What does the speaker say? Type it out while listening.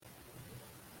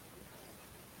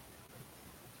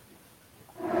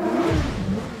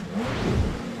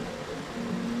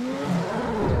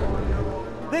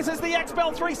This is the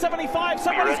XBell 375.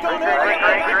 Somebody's gone early up the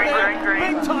back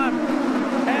there. Big time.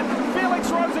 And Felix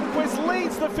Rosenquist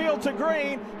leads the field to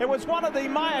green. It was one of the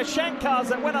Maya Shank cars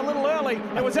that went a little early.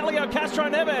 It was Elio Castro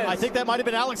Neves. I think that might have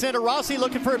been Alexander Rossi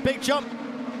looking for a big jump.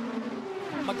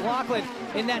 McLaughlin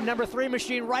in that number 3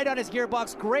 machine right on his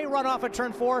gearbox. Great run off at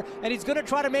turn 4, and he's going to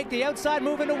try to make the outside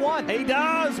move into 1. He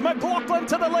does. McLaughlin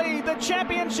to the lead, the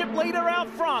championship leader out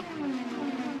front.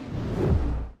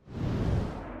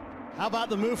 How about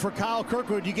the move for Kyle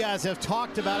Kirkwood? You guys have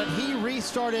talked about it. He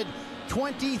restarted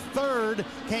 23rd,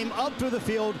 came up through the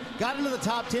field, got into the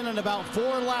top 10 in about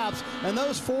 4 laps, and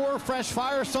those 4 fresh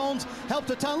Firestones helped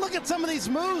a ton. Look at some of these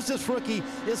moves this rookie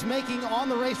is making on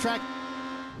the racetrack.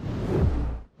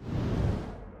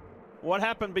 What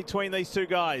happened between these two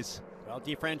guys? Well,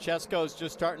 DeFrancesco's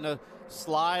just starting to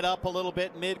slide up a little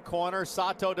bit mid-corner.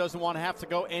 Sato doesn't want to have to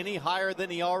go any higher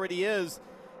than he already is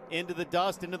into the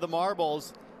dust, into the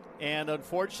marbles. And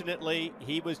unfortunately,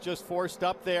 he was just forced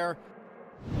up there.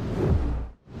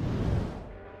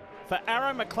 For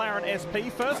Arrow McLaren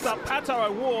SP, first up, Pato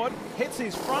O'Ward hits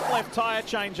his front left tyre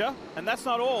changer. And that's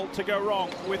not all to go wrong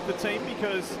with the team,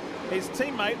 because his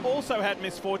teammate also had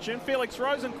misfortune. Felix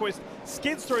Rosenquist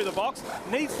skids through the box,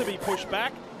 needs to be pushed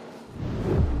back.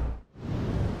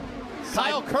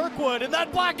 Kyle Kirkwood in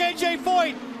that black AJ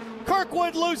Foyt.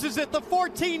 Kirkwood loses it. The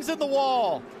 14's in the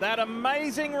wall. That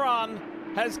amazing run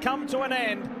has come to an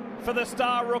end for the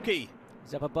star rookie.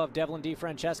 He's up above Devlin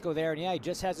DeFrancesco there, and yeah, he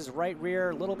just has his right rear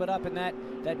a little bit up in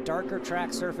that darker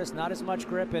track surface, not as much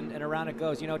grip, and around it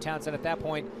goes. You know, Townsend, at that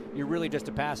point, you're really just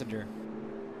a passenger.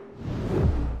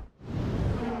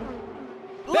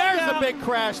 There's a big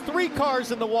crash. 3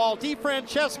 cars in the wall.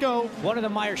 DeFrancesco. One of the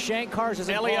Meyer Shank cars is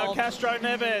involved. Elio Castro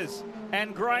Neves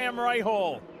and Graham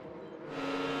Rahal.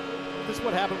 This is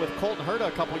what happened with Colton Herta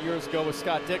a couple years ago with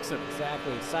Scott Dixon.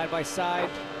 Exactly. Side by side.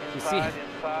 You see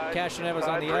Castro Neves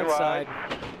on the outside.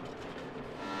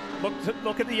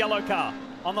 Look at the yellow car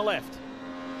on the left.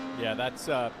 Yeah, that's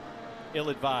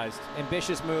ill-advised.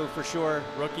 Ambitious move for sure.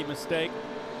 Rookie mistake.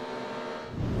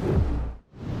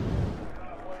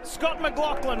 Scott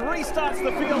McLaughlin restarts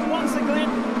the field once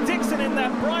again. Dixon in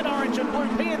that bright orange and blue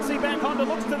PNC Bank Honda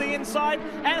looks to the inside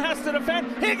and has to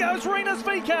defend. Here goes Rinus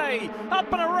VK.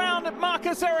 Up and around at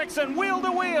Marcus Ericsson, wheel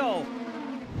to wheel.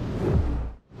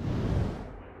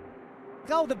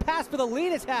 Oh, the pass for the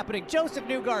lead is happening. Joseph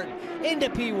Newgarden into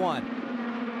P1.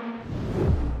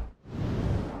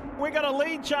 We got a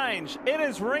lead change. It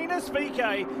is Rinus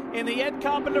VK in the Ed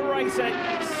Carpenter Racing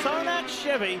Sonac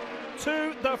Chevy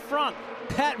to the front.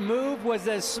 That move was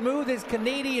as smooth as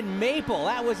Canadian maple.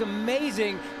 That was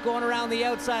amazing going around the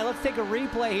outside. Let's take a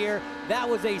replay here. That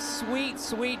was a sweet,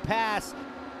 sweet pass.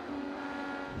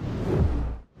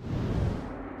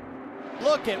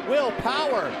 Look at Will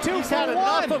Power. He's had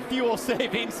enough of fuel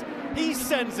savings. He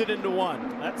sends it into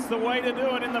 1. That's the way to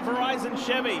do it in the Verizon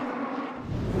Chevy.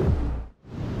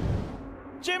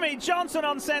 Jimmy Johnson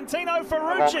on Santino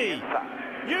Ferrucci.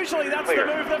 Usually that's the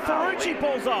move that Ferrucci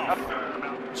pulls off.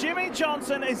 Jimmy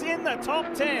Johnson is in the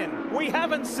top 10. We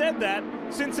haven't said that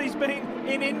since he's been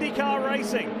in IndyCar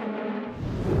racing.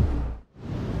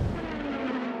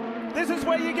 This is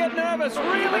where you get nervous,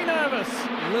 really nervous.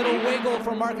 Little wiggle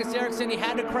from Marcus Ericsson. He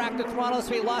had to crack the throttle,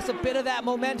 so he lost a bit of that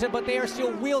momentum, but they are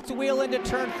still wheel to wheel into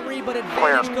turn 3, but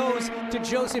advantage goes to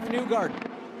Joseph Newgarden.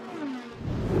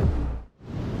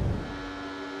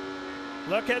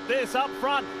 Look at this up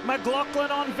front.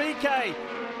 McLaughlin on VK.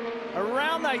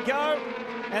 Around they go.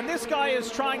 And this guy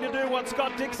is trying to do what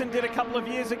Scott Dixon did a couple of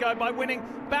years ago by winning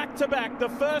back-to-back the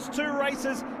first 2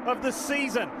 races of the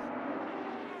season.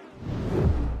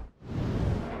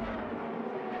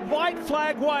 White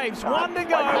flag waves, 1 to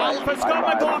go for Scott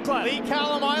McLaughlin. Lee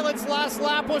Callum Islet's last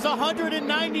lap was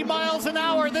 190 miles an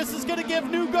hour. This is going to give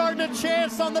Newgarden a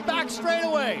chance on the back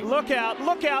straightaway. Look out,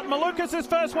 look out. Malukas is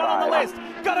first one on the list.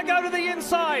 Got to go to the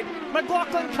inside.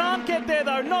 McLaughlin can't get there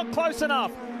though, not close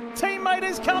enough. Teammate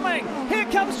is coming. Here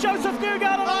comes Joseph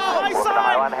Newgarden on the high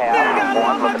side. Newgarden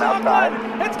on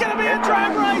McLaughlin. It's going to be a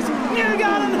drag race.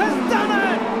 Newgarden has done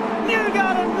it.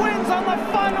 Newgarden wins on the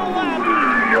final lap.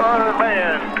 You're the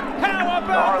man. How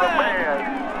about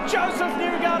that? Joseph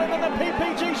Newgarden and the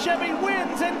PPG Chevy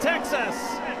wins in Texas.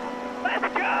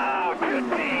 Let's go. Good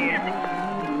team.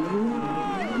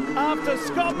 After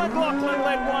Scott McLaughlin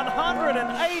led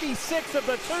 186 of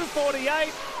the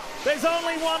 248, there's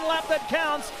only 1 lap that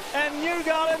counts, and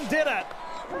Newgarden did it.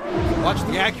 Watch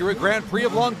the Acura Grand Prix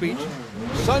of Long Beach,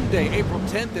 Sunday, April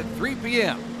 10th at 3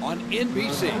 p.m. on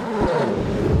NBC.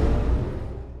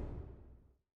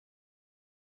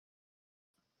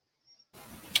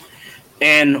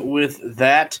 And with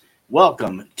that,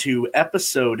 Welcome to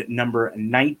episode number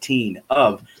 19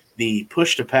 of the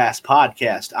Push to Pass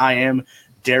podcast. I am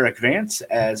Derik Vance,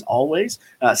 as always,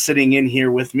 sitting in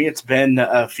here with me. It's been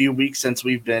a few weeks since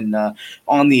we've been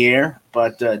on the air,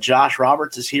 but Josh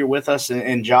Roberts is here with us.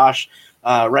 And Josh,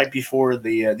 right before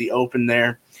the open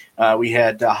there, we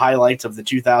had highlights of the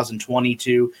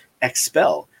 2022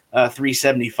 Expel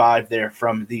 375 there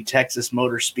from the Texas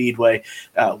Motor Speedway.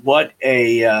 What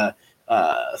a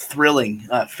thrilling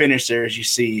finish there, as you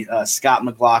see Scott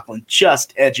McLaughlin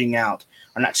just edging out,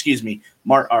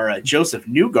 Joseph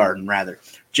Newgarden rather,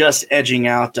 just edging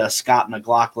out Scott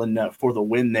McLaughlin for the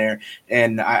win there.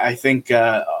 And I think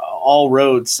all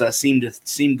roads seem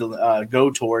to go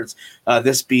towards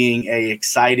this being a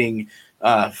exciting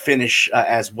finish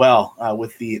as well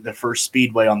with the first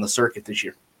speedway on the circuit this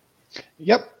year.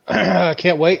 Yep, I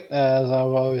can't wait. As I've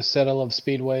always said, I love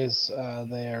speedways.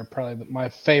 They are probably my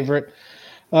favorite.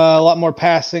 A lot more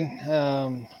passing.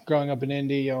 Growing up in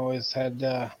Indy, you always had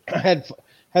the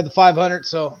 500.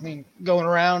 So I mean, going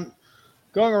around,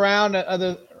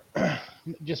 other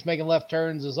just making left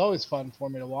turns is always fun for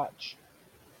me to watch.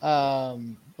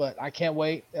 But I can't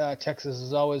wait. Texas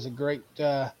is always a great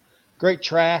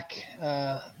track.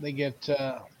 They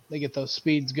get those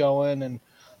speeds going, and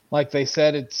like they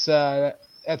said, it's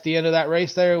at the end of that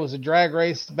race there, it was a drag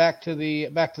race back to the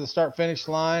start finish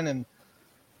line, and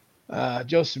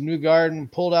Joseph Newgarden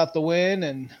pulled out the win,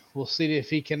 and we'll see if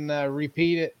he can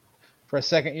repeat it for a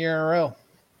second year in a row.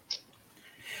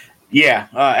 Yeah,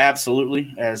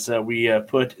 absolutely. As we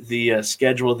put the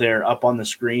schedule there up on the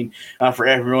screen for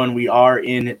everyone, we are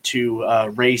into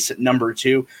race number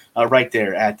 2 right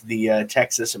there at the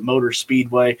Texas Motor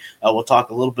Speedway. We'll talk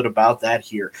a little bit about that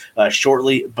here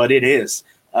shortly, but it is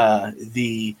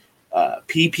the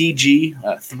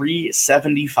PPG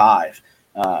 375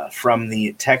 from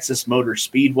the Texas Motor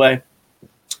Speedway.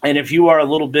 And if you are a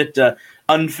little bit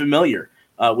unfamiliar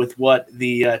with what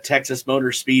the Texas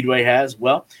Motor Speedway has,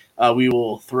 well, we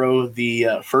will throw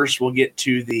first we'll get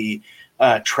to the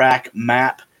track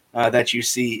map that you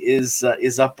see is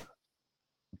up.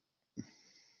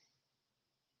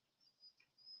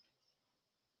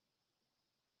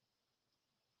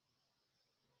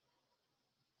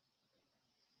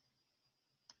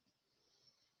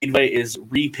 Speedway is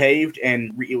repaved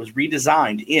and it was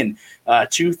redesigned in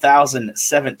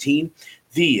 2017.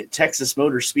 The Texas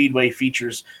Motor Speedway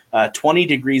features 20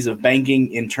 degrees of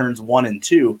banking in turns 1 and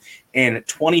 2 and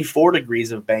 24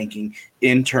 degrees of banking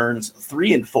in turns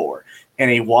 3 and 4.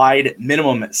 And a wide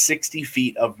minimum 60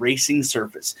 feet of racing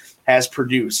surface has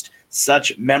produced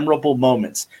such memorable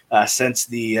moments since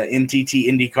the NTT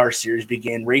IndyCar Series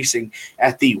began racing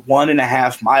at the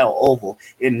 1.5 mile oval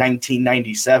in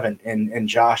 1997. And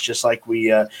Josh, just like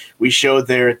we showed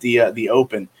there at the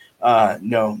Open,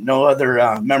 no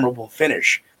other memorable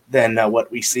finish than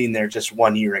what we seen there just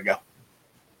 1 year ago.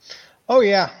 Oh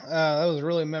yeah, that was a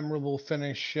really memorable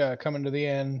finish coming to the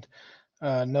end.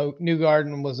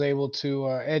 Newgarden was able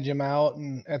to edge him out,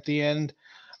 and at the end,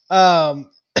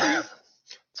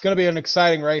 it's going to be an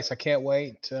exciting race. I can't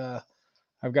wait.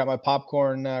 I've got my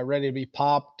popcorn ready to be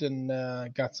popped, and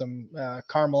got some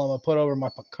caramel I'm gonna put over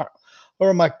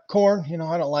my corn. You know,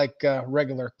 I don't like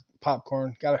regular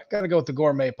popcorn. Gotta go with the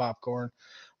gourmet popcorn.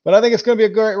 But I think it's going to be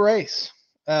a great race.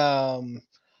 Just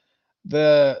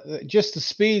the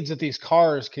speeds that these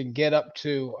cars can get up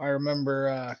to. I remember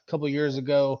a couple of years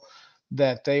ago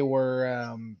that they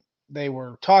were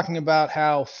talking about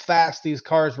how fast these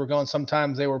cars were going.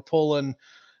 Sometimes they were pulling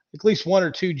at least 1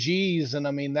 or 2 G's, and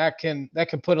I mean that can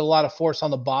put a lot of force on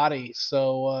the body.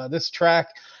 So this track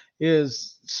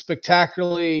is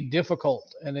spectacularly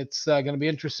difficult, and it's going to be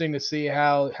interesting to see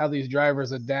how these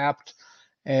drivers adapt.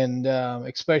 And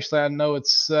especially, I know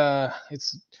it's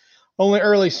only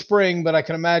early spring, but I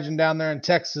can imagine down there in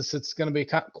Texas, it's going to be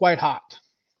quite hot.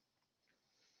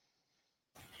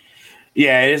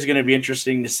 Yeah, it is going to be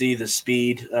interesting to see the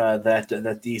speed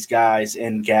that these guys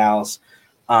and gals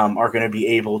are going to be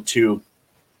able to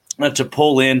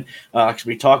pull in. Because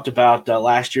we talked about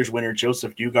last year's winner,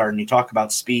 Joseph Newgarden. You talk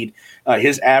about speed.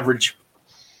 His average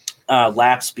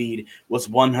lap speed was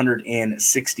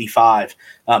 165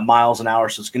 miles an hour.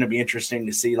 So it's going to be interesting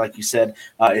to see, like you said,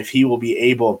 if he will be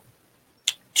able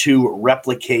to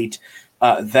replicate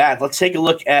that. Let's take a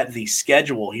look at the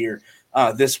schedule here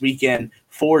this weekend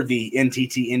for the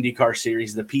NTT IndyCar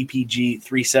Series, the PPG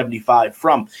 375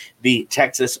 from the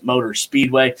Texas Motor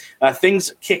Speedway.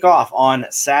 Things kick off on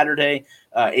Saturday,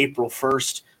 April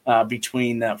 1st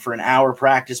for an hour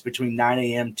practice between 9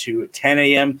 a.m. to 10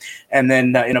 a.m. And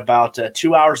then in about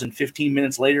 2 hours and 15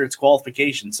 minutes later, it's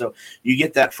qualification. So you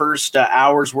get that first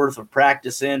hour's worth of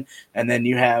practice in, and then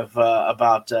you have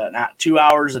about 2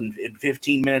 hours and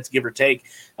 15 minutes, give or take,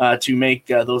 to make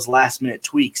those last-minute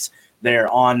tweaks there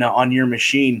on your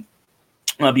machine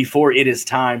before it is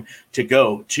time to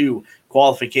go to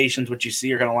qualifications. What you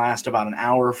see are going to last about an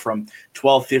hour from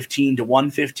 12:15 to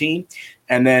 1:15.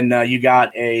 And then you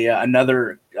got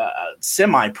another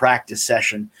semi-practice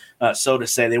session, so to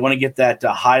say. They want to get that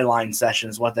high line session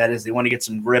is what that is. They want to get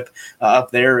some grip up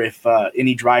there if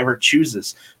any driver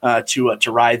chooses to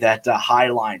ride that high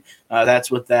line.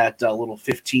 That's what that little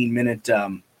 15-minute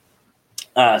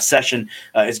session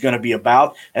is going to be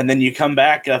about. And then you come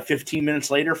back 15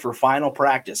 minutes later for final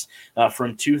practice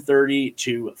from 2:30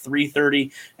 to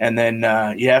 3:30. And then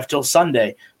you have till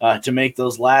Sunday to make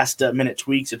those last minute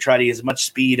tweaks to try to get as much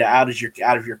speed out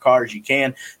of your car as you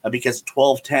can, because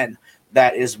 12:10,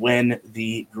 that is when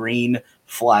the green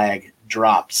flag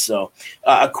drops. So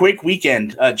a quick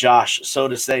weekend, Josh, so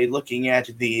to say, looking at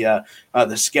the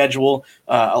schedule,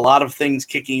 a lot of things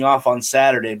kicking off on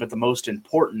Saturday, but the most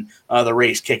important, the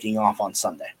race kicking off on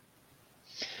Sunday.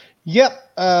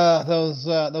 Yep.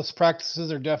 Those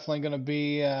practices are definitely going to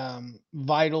be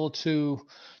vital to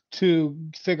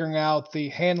figuring out the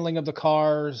handling of the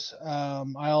cars.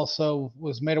 I also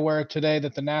was made aware today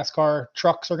that the NASCAR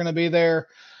trucks are going to be there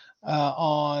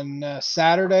on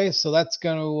Saturday, so that's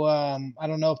going to I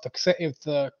don't know if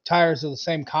the tires are the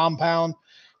same compound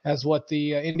as what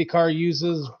the IndyCar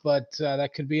uses, but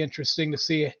that could be interesting to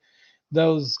see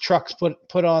those trucks put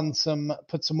some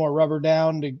more rubber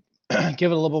down to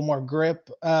give it a little bit more grip,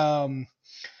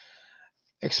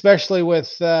 especially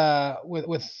with the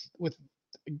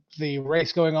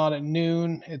race going on at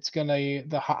noon. It's going to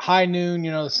the high noon,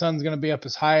 the sun's going to be up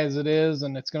as high as it is,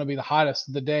 and it's going to be the hottest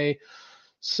of the day.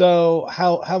 So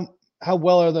how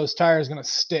well are those tires going to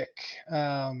stick?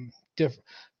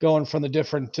 Going from the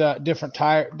different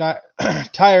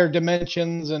tire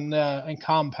dimensions and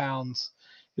compounds,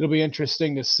 it'll be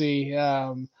interesting to see.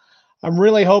 I'm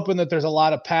really hoping that there's a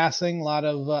lot of passing,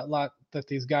 that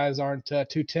these guys aren't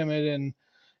too timid and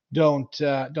don't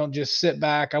just sit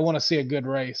back. I want to see a good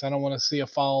race. I don't want to see a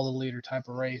follow the leader type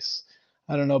of race.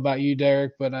 I don't know about you,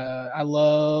 Derik, but I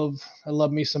love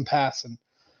me some passing.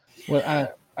 Well,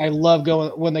 I love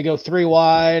going when they go three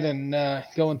wide and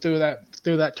going through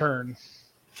that turn.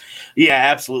 Yeah,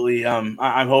 absolutely.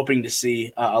 I'm hoping to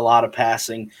see a lot of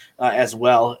passing as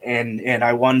well, and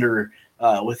I wonder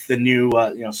with the new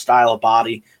style of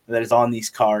body that is on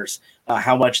these cars,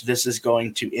 how much this is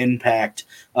going to impact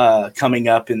coming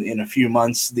up in a few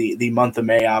months, the month of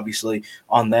May, obviously,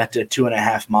 on that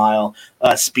 2.5 mile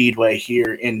speedway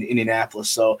here in Indianapolis.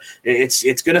 So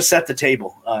it's going to set the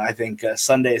table. I think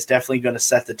Sunday is definitely going to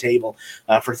set the table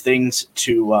for things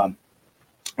to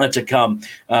come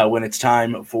when it's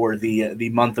time for the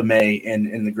month of May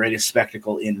and the greatest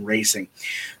spectacle in racing.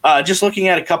 Just looking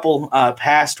at a couple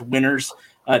past winners,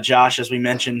 Josh, as we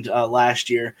mentioned last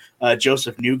year,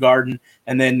 Joseph Newgarden,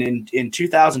 and then in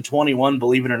 2021,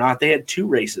 believe it or not, they had two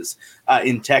races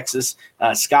in Texas.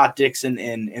 Scott Dixon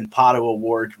and Pato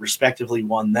Award respectively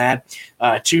won that.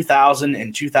 2000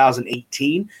 and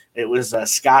 2018, it was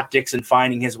Scott Dixon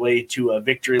finding his way to a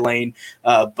victory lane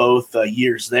both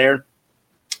years there.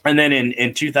 And then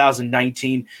in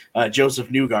 2019, Joseph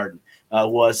Newgarden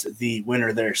was the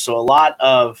winner there. So a lot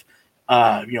of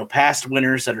past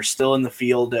winners that are still in the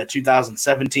field.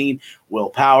 2017,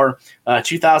 Will Power.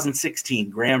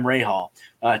 2016, Graham Rahal.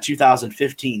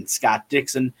 2015, Scott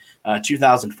Dixon.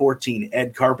 2014,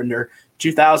 Ed Carpenter.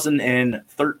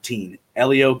 2013,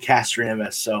 Elio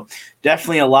Castroneves. So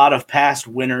definitely a lot of past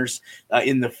winners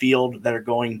in the field that are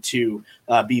going to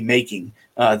be making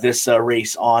this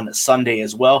race on Sunday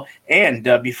as well. And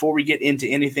before we get into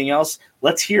anything else,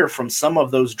 let's hear from some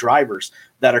of those drivers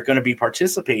that are going to be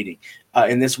participating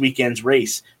in this weekend's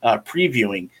race,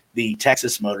 previewing the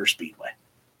Texas Motor Speedway.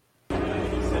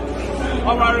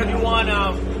 All right, everyone.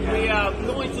 We are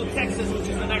going to Texas, which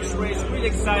is the next race. Really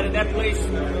excited. That place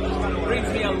brings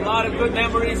me a lot of good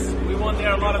memories. We won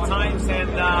there a lot of times, and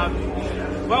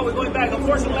we're going back.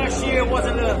 Unfortunately, last year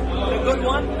wasn't a good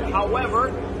one.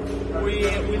 However,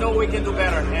 we know we can do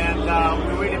better, and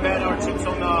we really bet our chips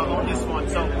on this one.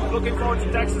 So looking forward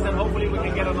to Texas, and hopefully we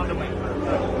can get another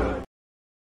win.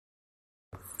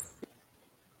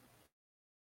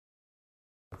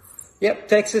 Yep,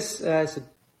 Texas is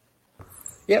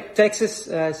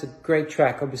a great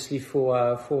track, obviously, for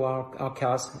our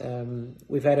cars.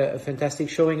 We've had a fantastic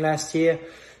showing last year,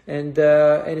 and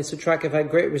it's a track I've had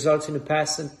great results in the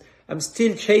past, and I'm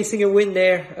still chasing a win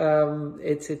there.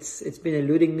 It's been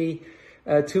eluding me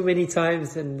too many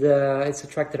times, and it's a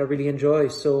track that I really enjoy.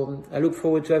 So I look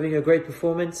forward to having a great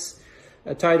performance.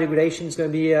 Tire degradation is going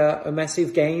to be a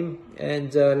massive game,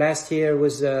 and last year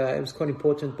was it was quite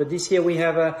important. But this year we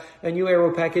have a new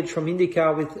aero package from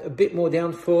IndyCar with a bit more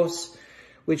downforce,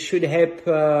 which should help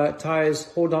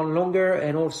tires hold on longer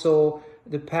and also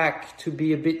the pack to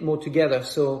be a bit more together.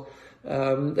 So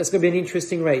that's going to be an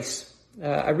interesting race.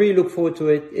 I really look forward to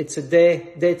it. It's a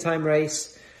daytime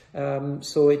race,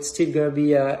 so it's still going to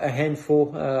be a handful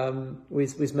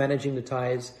with managing the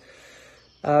tires.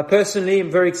 Personally, I'm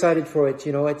very excited for it.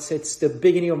 You know, it's the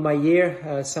beginning of my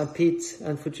year. St. Pete,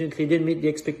 unfortunately, didn't meet the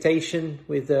expectation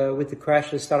with the crash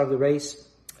at the start of the race.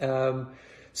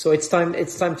 So it's time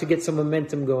to get some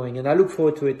momentum going, and I look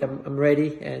forward to it. I'm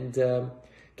ready, and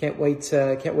can't wait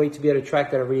to be at a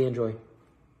track that I really enjoy.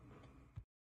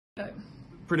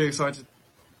 Pretty excited.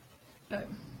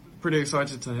 Pretty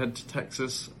excited to head to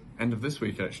Texas end of this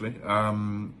week, actually.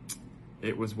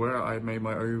 It was where I made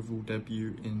my oval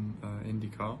debut in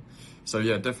IndyCar. So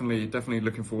yeah, definitely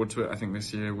looking forward to it. I think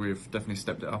this year we've definitely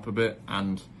stepped it up a bit,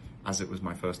 and as it was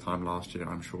my first time last year,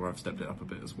 I'm sure I've stepped it up a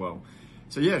bit as well.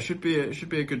 So yeah, it should be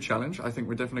a good challenge. I think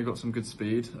we definitely got some good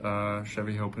speed.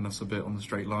 Chevy helping us a bit on the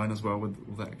straight line as well with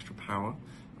all that extra power.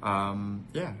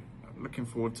 Yeah, looking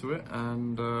forward to it,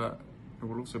 and it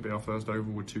will also be our first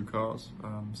oval with two cars.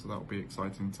 So that will be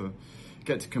exciting to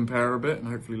get to compare a bit and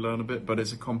hopefully learn a bit. But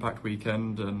it's a compact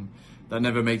weekend, and that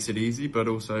never makes it easy. But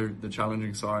also the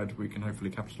challenging side we can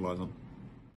hopefully capitalise on.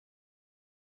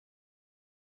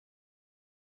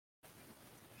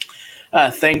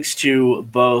 Thanks to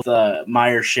both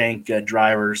Meyer-Shank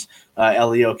drivers,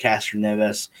 Elio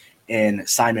Castroneves and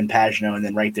Simon Pagenaud, and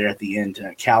then right there at the end,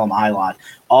 Callum Ilott,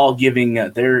 all giving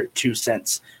their 2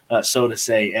 cents, so to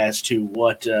say, as to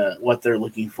what they're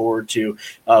looking forward to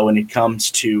when it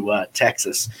comes to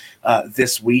Texas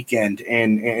this weekend.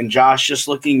 And Josh, just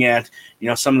looking at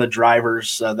some of the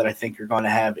drivers that I think are going to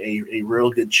have a real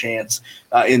good chance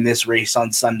in this race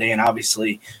on Sunday, and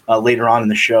obviously later on in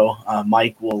the show,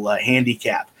 Mike will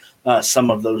handicap some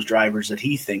of those drivers that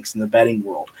he thinks in the betting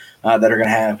world that are going to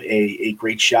have a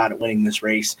great shot at winning this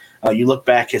race. You look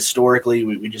back historically,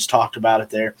 we just talked about it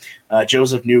there.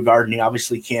 Joseph Newgarden, you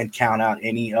obviously can't count out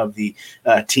any of the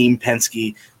Team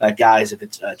Penske guys if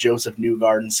it's Joseph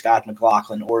Newgarden, Scott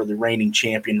McLaughlin, or the reigning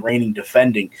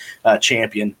defending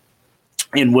champion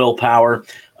in Will Power.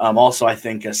 Also, I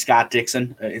think Scott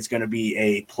Dixon is going to be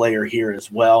a player here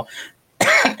as well.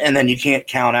 And then you can't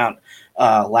count out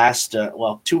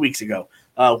 2 weeks ago,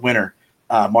 winner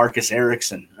Marcus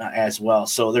Ericsson as well.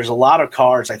 So there's a lot of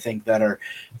cars I think that are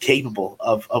capable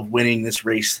of winning this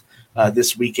race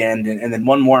this weekend. And then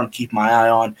one more I'm keeping my eye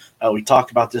on. We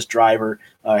talked about this driver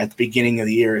at the beginning of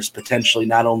the year as potentially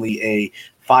not only a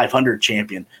 500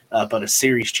 champion, but a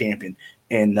series champion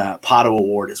in Pato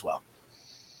O'Ward as well.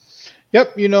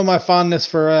 Yep, my fondness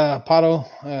for Pato.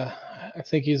 I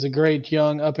think he's a great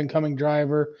young up-and-coming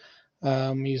driver.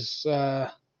 He's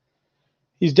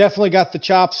definitely got the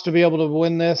chops to be able to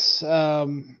win this.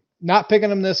 Not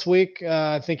picking him this week.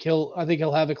 I think he'll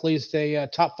have at least a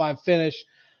top 5 finish.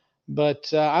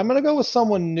 But I'm gonna go with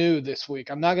someone new this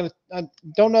week. I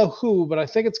don't know who, but I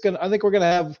think we're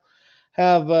gonna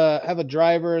have a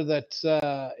driver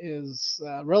that is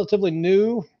relatively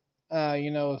new.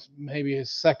 Maybe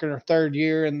his second or third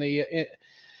year in the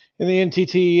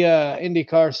NTT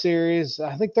IndyCar series.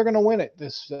 I think they're going to win it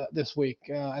this week.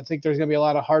 I think there's going to be a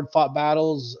lot of hard-fought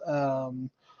battles.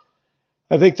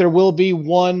 I think there will be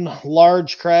one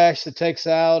large crash that takes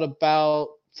out about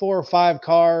 4 or 5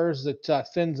 cars that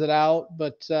thins it out.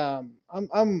 But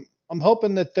I'm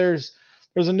hoping that there's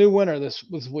a new winner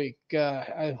this week.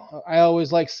 I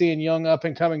always like seeing young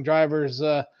up-and-coming drivers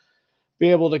be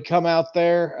able to come out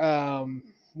there.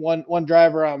 One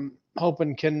driver I'm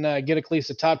hoping can get at least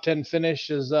a top 10 finish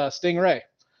is Stingray.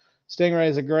 Stingray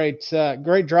is a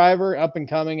great driver, up and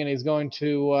coming, and he's going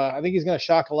to I think he's going to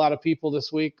shock a lot of people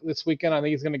this weekend. I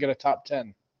think he's going to get a top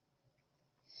 10.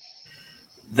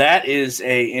 That is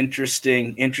a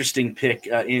interesting pick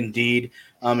indeed.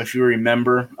 If you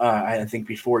remember, I think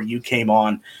before you came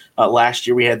on last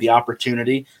year, we had the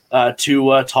opportunity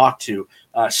to talk to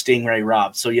Stingray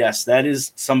Robb. So yes, that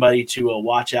is somebody to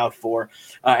watch out for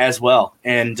as well.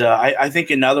 And I think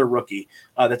another rookie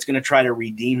that's going to try to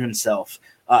redeem himself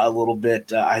a little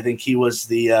bit. I think he was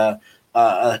the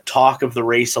talk of the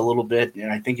race a little bit,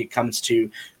 and I think it comes to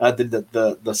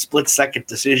the split-second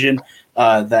decision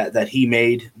that he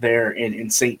made there in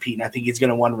St. Pete, and I think he's going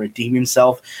to want to redeem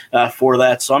himself for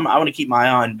that. So I want to keep my eye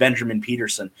on Benjamin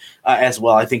Peterson as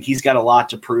well. I think he's got a lot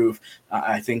to prove.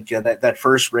 I think that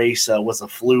first race was a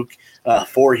fluke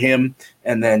for him,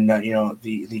 and then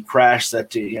the crash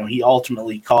that he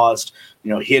ultimately caused,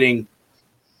 hitting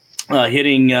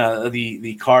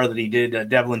the car that he did,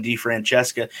 Devlin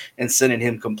DeFrancesca, and sending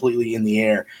him completely in the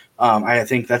air. I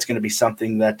think that's going to be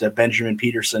something that Benjamin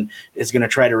Peterson is going to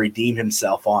try to redeem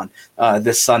himself on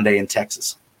this Sunday in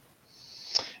Texas.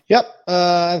 Yep,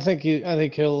 I think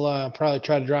he'll probably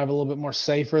try to drive a little bit more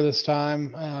safer this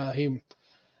time.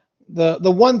 The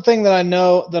one thing that I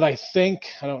know that I think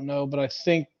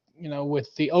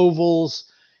with the ovals,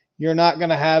 you're not going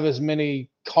to have as many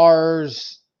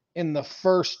cars in the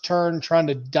first turn trying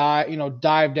to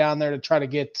dive down there to try to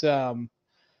get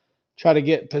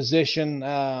position.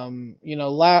 In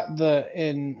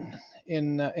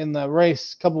the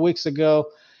race a couple weeks ago,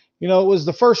 it was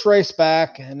the first race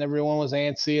back and everyone was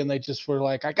antsy and they just were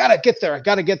like, I gotta get there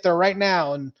right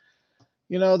now. And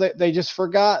they just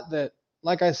forgot that,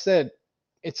 like I said,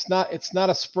 it's not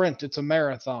a sprint, it's a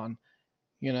marathon.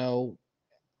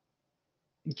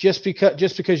 Just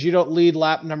because you don't lead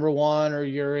lap number 1 or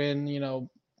you're in,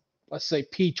 let's say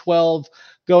P12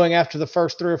 going after the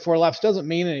first 3 or 4 laps doesn't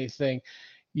mean anything.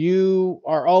 You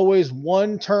are always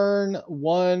one turn,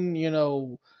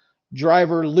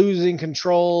 driver losing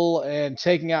control and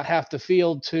taking out half the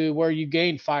field to where you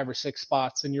gain 5 or 6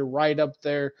 spots and you're right up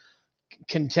there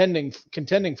contending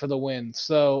for the win.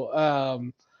 So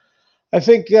I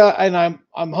think, and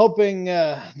I'm hoping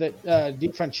that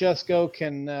DeFrancesco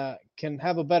can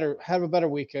have a better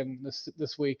weekend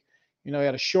this week. He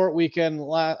had a short weekend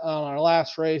on our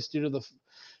last race due to the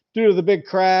big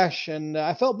crash, and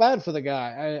I felt bad for the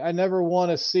guy. I never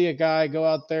want to see a guy go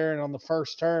out there and on the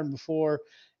first turn before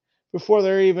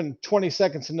they're even 20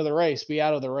 seconds into the race be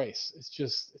out of the race.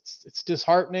 It's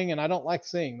disheartening, and I don't like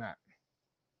seeing that.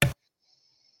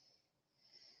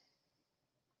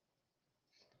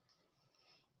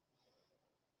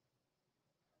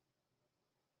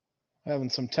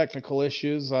 Having some technical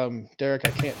issues. Derik,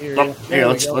 I can't hear you. Here,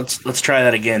 let's try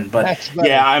that again. But I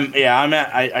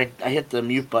hit the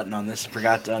mute button on this,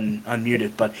 forgot to unmute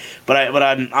it. But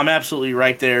I'm absolutely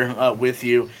right there with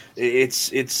you.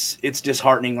 It's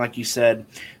disheartening, like you said,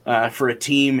 for a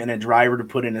team and a driver to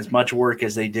put in as much work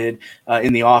as they did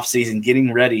in the off season,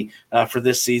 getting ready for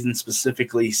this season,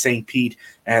 specifically St. Pete,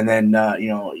 and then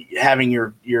having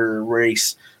your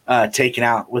race taken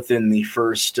out within the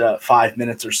first 5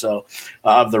 minutes or so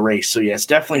of the race. So yes,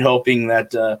 definitely hoping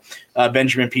that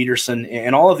Benjamin Peterson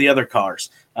and all of the other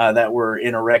cars that were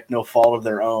in a wreck, no fault of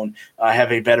their own,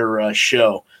 have a better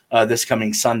show this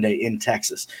coming Sunday in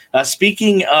Texas.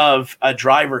 Speaking of a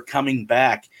driver coming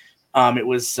back, it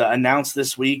was announced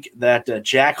this week that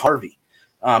Jack Harvey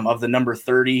of the number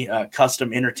 30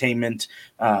 Custom Entertainment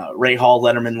Ray Hall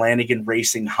Letterman Lanigan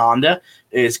Racing Honda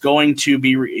is going to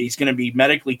be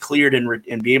medically cleared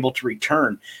and be able to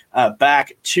return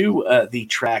back to the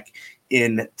track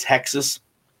in Texas.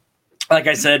 Like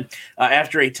I said,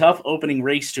 after a tough opening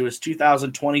race to his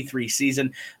 2023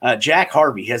 season, Jack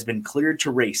Harvey has been cleared to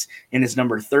race in his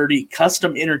number 30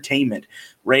 Custom Entertainment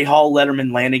Ray Hall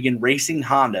Letterman Lanigan Racing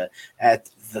Honda at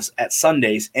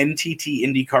Sunday's NTT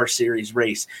IndyCar Series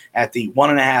race at the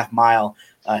 1.5 mile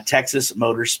Texas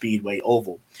Motor Speedway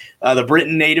Oval. The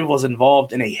Britain native was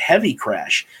involved in a heavy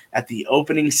crash at the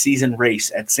opening season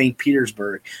race at St.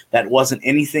 Petersburg that wasn't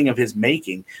anything of his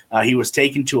making. He was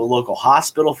taken to a local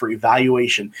hospital for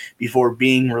evaluation before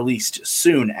being released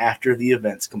soon after the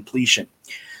event's completion.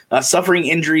 Suffering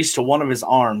injuries to one of his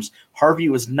arms, Harvey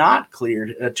was not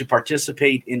cleared to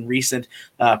participate in recent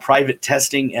private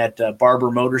testing at Barber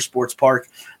Motorsports Park,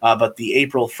 but the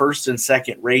April 1st and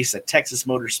 2nd race at Texas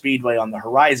Motor Speedway on the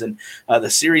horizon, the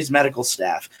series medical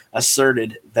staff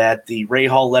asserted that the Ray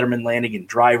Hall Letterman Lanigan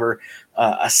driver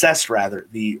assessed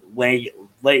the Ray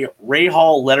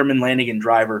Hall Letterman Lanigan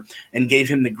driver and gave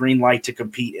him the green light to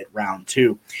compete at round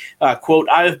 2. Quote,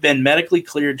 I have been medically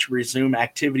cleared to resume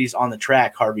activities on the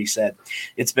track, Harvey said.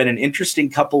 It's been an interesting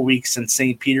couple weeks since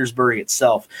St. Petersburg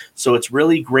itself, so it's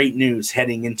really great news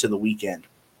heading into the weekend.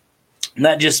 And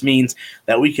that just means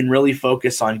that we can really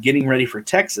focus on getting ready for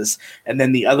Texas and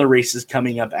then the other races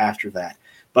coming up after that.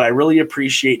 but I really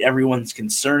appreciate everyone's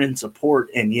concern and support.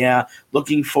 And yeah,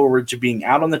 looking forward to being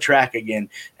out on the track again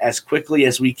as quickly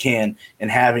as we can and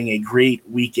having a great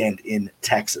weekend in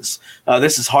Texas.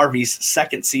 This is Harvey's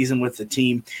second season with the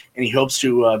team, and he hopes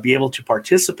to be able to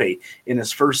participate in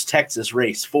his first Texas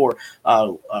race for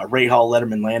Ray Hall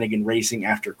Letterman Lanigan Racing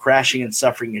after crashing and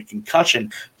suffering a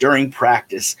concussion during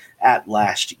practice at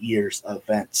last year's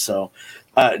event. So,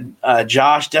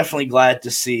 Josh, definitely glad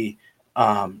to see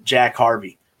Jack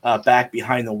Harvey back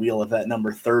behind the wheel of that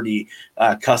number 30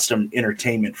 custom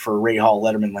entertainment for Ray Hall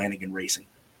Letterman Lanigan Racing.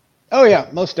 Oh yeah,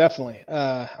 most definitely.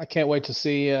 I can't wait to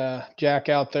see Jack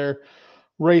out there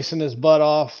racing his butt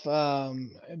off.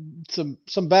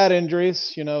 Some bad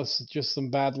injuries, just some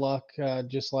bad luck.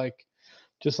 Just like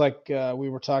we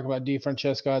were talking about,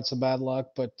 DeFrancesco had some bad luck,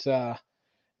 but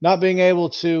not being able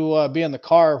to be in the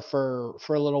car for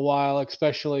a little while,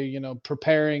 especially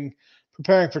preparing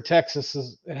for Texas,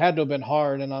 it had to have been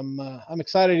hard. And I'm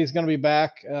excited he's going to be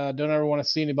back. Don't ever want to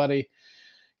see anybody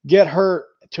get hurt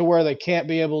to where they can't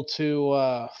be able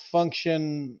to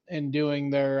function in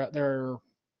doing their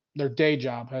day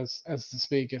job, as to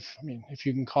speak. If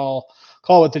you can call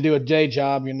what they do a day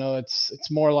job, it's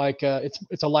more like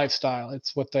it's a lifestyle.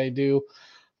 It's what they do.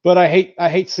 But I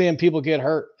hate seeing people get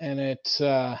hurt, and it's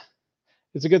a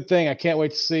good thing. I can't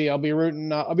wait to see. I'll be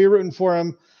rooting for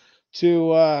him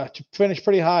to finish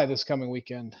pretty high this coming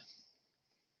weekend.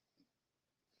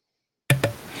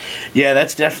 Yeah,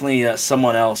 that's definitely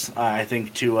someone else, I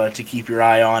think, to keep your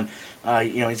eye on.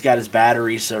 He's got his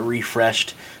batteries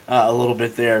refreshed a little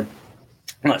bit there,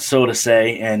 so to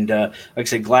say. And like I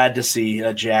said, glad to see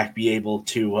Jack be able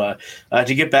to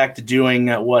get back to doing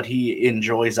what he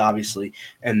enjoys, obviously,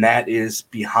 and that is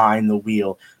behind the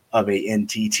wheel of a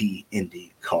NTT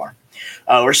Indy car.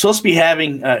 We're supposed to be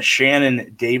having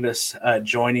Shannon Scott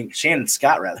joining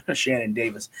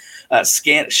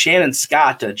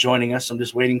us. I'm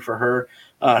just waiting for her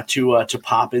to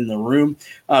pop in the room.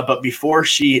 But before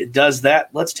she does that,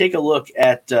 let's take a look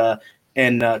at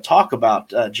and talk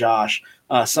about, Josh,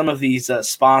 some of these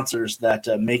sponsors that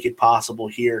make it possible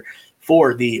here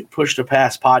for the Push to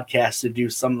Pass podcast to do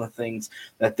some of the things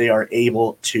that they are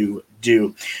able to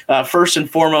do. First and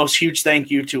foremost, huge thank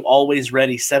you to Always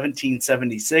Ready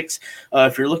 1776.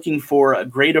 If you're looking for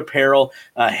great apparel,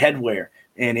 headwear,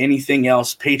 and anything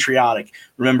else patriotic,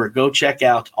 remember, go check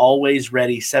out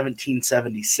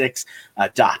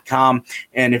alwaysready1776.com.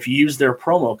 And if you use our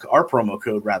promo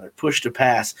code, Push to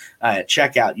Pass at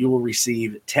checkout, you will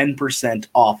receive 10%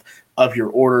 off of your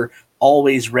order.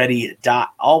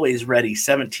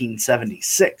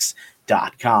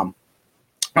 alwaysready1776.com.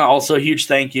 Also, a huge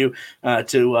thank you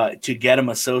to Get 'em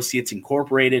Associates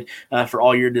Incorporated for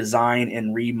all your design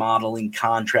and remodeling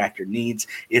contractor needs.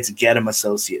 It's Get 'em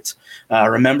Associates.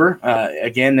 Remember,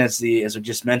 again, as I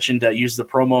just mentioned, use the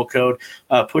promo code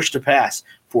Push to Pass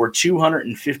for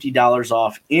 $250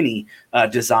 off any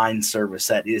design service.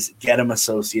 That is Get 'em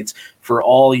Associates for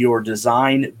all your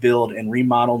design, build, and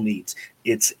remodel needs.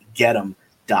 It's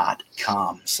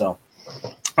getem.com. So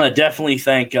definitely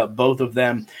thank both of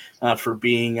them for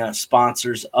being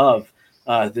sponsors of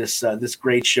this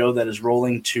great show that is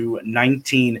rolling to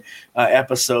 19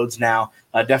 episodes now.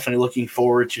 Definitely looking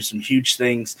forward to some huge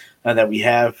things that we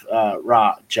have,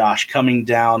 Josh, coming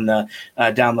down the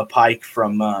pike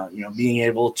from being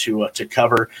able to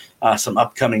cover some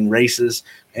upcoming races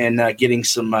and getting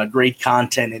some great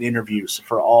content and interviews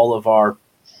for all of our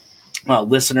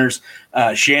listeners.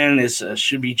 Shannon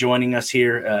should be joining us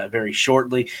here very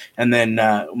shortly, and then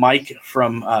Mike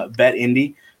from Bet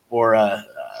Indy or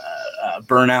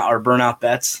Burnout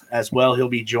Bets as well. He'll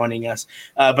be joining us.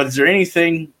 But is there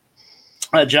anything,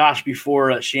 Josh,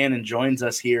 before Shannon joins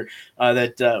us here,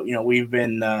 that we've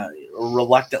been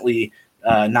reluctantly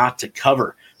not to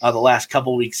cover the last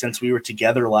couple weeks since we were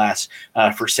together last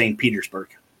for St. Petersburg?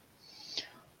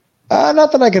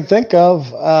 Not that I can think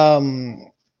of.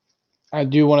 I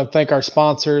do want to thank our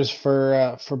sponsors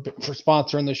for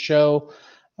sponsoring the show.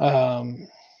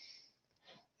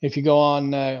 If you go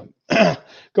on the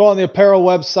apparel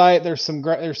website, there's some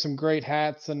great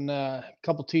hats and a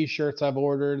couple T-shirts I've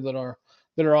ordered that are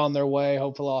on their way.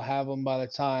 Hopefully, I'll have them by the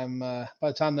time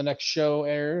the next show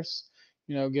airs.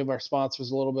 Give our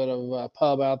sponsors a little bit of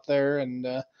pub out there, and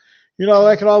I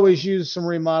could always use some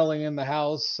remodeling in the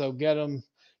house. So get them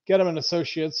and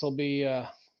Associates will be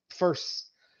first.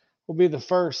 Will be the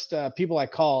first people I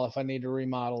call if I need to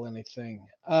remodel anything.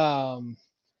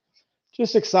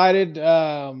 Just excited.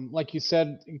 Like you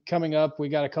said, coming up, we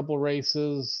got a couple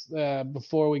races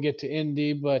before we get to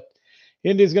Indy, but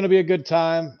Indy's going to be a good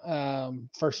time.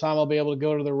 First time I'll be able to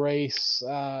go to the race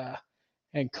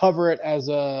and cover it as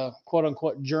a quote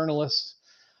unquote journalist.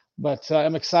 But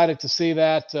I'm excited to see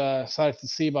that. Excited to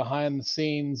see behind the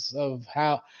scenes of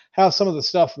how some of the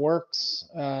stuff works.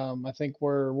 I think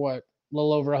we're a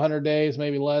little over 100 days,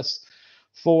 maybe less,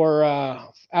 for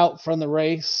out from the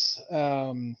race.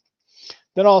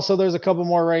 Then also there's a couple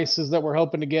more races that we're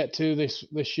hoping to get to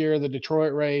this year: the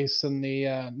Detroit race and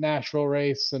the Nashville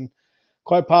race, and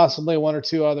quite possibly one or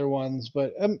two other ones.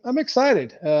 But I'm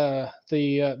excited.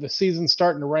 The season's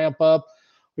starting to ramp up.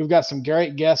 We've got some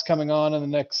great guests coming on in the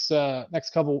next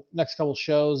couple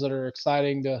shows that are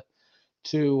exciting to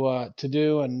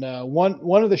do. And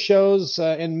one of the shows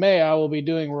in May I will be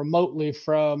doing remotely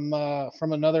from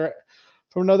another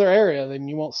area. Then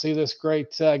you won't see this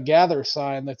great gather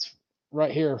sign that's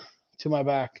right here to my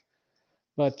back.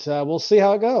 But we'll see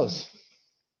how it goes.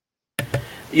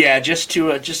 Yeah, just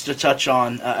to touch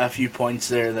on a few points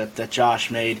there that Josh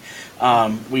made.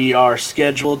 We are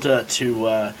scheduled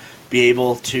to be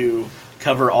able to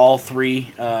cover all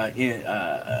three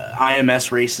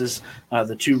IMS races,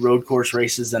 the 2 road course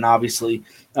races, and obviously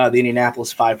the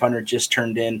Indianapolis 500 just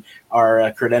turned in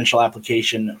our credential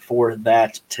application for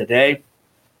that today.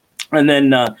 And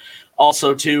then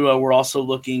also, too, we're also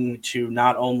looking to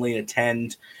not only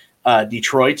attend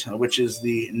Detroit, which is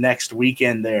the next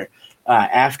weekend there,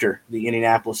 after the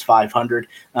Indianapolis 500,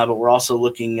 but we're also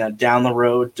looking down the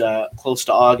road, close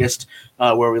to August,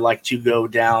 where we like to go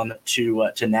down to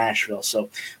Nashville. So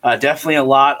definitely a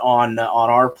lot on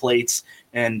our plates,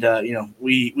 and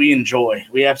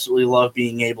we absolutely love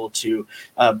being able to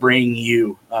bring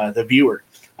you, the viewer,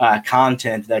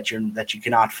 content that you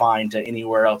cannot find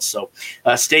anywhere else. So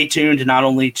stay tuned not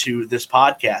only to this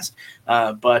podcast,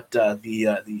 but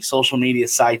the social media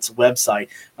site's website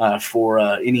for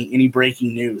any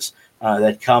breaking news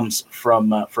that comes from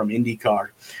IndyCar.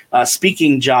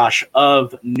 Speaking, Josh,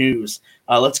 of news,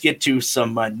 let's get to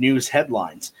some news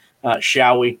headlines,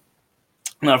 shall we?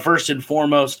 First and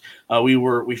foremost,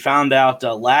 we found out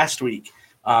last week.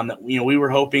 We were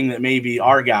hoping that maybe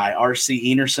our guy,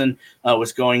 R.C. Enerson,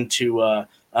 was going to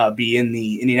be in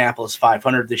the Indianapolis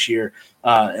 500 this year,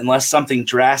 unless something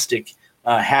drastic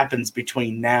happens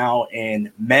between now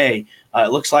and May.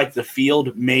 It looks like the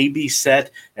field may be set,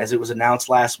 as it was announced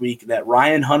last week, that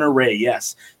Ryan Hunter-Reay,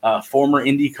 yes, former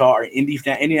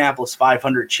Indianapolis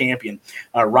 500 champion,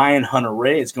 Ryan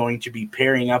Hunter-Reay is going to be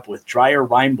pairing up with Dreyer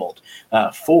Reinbold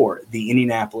for the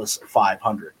Indianapolis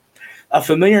 500. A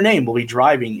familiar name will be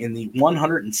driving in the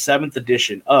 107th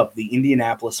edition of the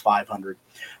Indianapolis 500.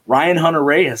 Ryan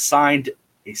Hunter-Reay has signed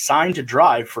to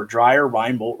drive for Dreyer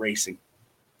Reinbold Racing.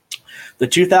 The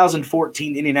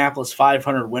 2014 Indianapolis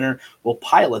 500 winner will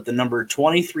pilot the number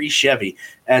 23 Chevy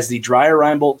as the Dreyer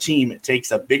Reinbold team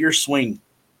takes a bigger swing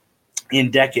in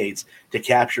decades to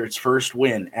capture its first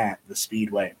win at the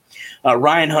Speedway.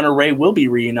 Ryan Hunter-Reay will be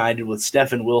reunited with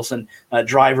Stephen Wilson,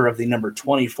 driver of the number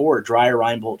 24 Dreyer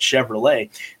Reinbold Chevrolet,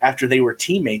 after they were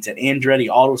teammates at Andretti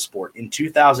Autosport in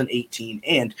 2018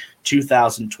 and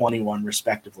 2021,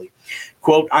 respectively.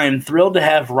 Quote, "I am thrilled to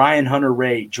have Ryan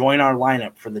Hunter-Reay join our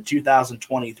lineup for the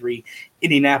 2023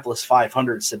 Indianapolis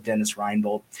 500, said Dennis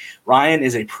Reinbold. Ryan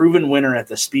is a proven winner at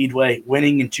the Speedway,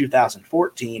 winning in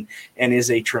 2014, and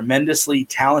is a tremendously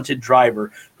talented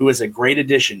driver who is a great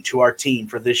addition to our team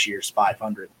for this year's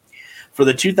 500. For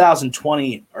the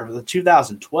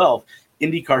 2012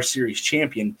 IndyCar Series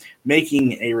champion,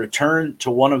 making a return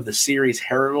to one of the series'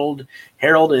 heralded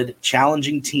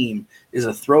challenging team is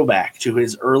a throwback to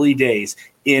his early days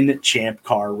in Champ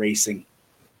Car racing.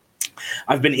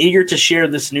 I've been eager to share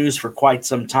this news for quite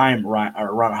some time,"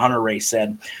 Hunter-Reay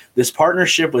said. "This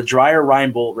partnership with Dreyer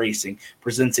Reinbold Racing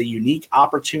presents a unique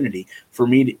opportunity for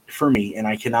me, and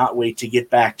I cannot wait to get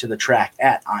back to the track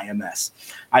at IMS.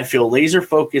 I feel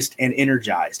laser-focused and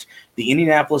energized. The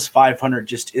Indianapolis 500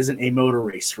 just isn't a motor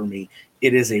race for me.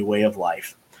 It is a way of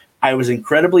life. I was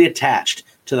incredibly attached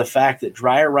to the fact that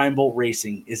Dreyer Reinbold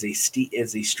Racing is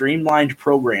a streamlined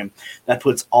program that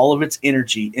puts all of its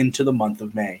energy into the month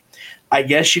of May. I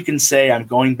guess you can say I'm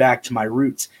going back to my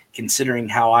roots, considering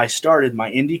how I started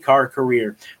my IndyCar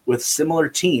career with similar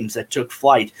teams that took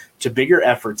flight to bigger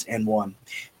efforts and won.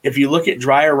 If you look at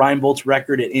Dreyer Reinbold's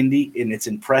record at Indy and its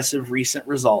impressive recent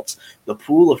results, the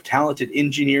pool of talented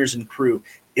engineers and crew,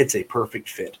 it's a perfect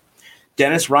fit.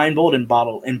 Dennis Reinbold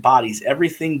embodies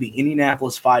everything the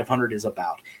Indianapolis 500 is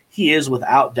about. He is,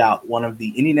 without doubt, one of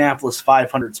the Indianapolis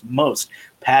 500's most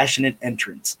passionate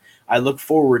entrants. I look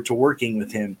forward to working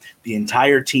with him, the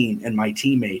entire team, and my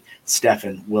teammate,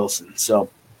 Stephen Wilson." So,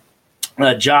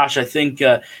 Josh, I think,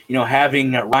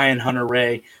 having Ryan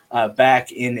Hunter-Reay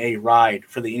back in a ride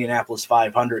for the Indianapolis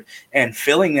 500 and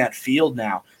filling that field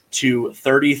now to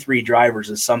 33 drivers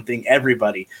is something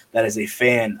everybody that is a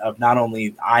fan of not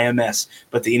only IMS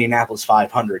but the Indianapolis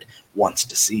 500 wants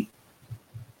to see.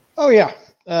 Oh yeah,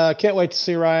 can't wait to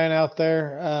see Ryan out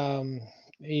there.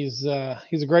 He's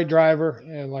a great driver,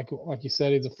 and like you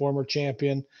said, he's a former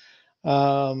champion.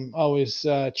 Always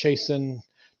chasing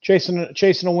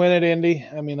a win at Indy.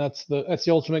 I mean, that's the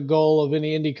ultimate goal of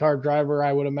any IndyCar driver,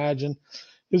 I would imagine,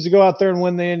 is to go out there and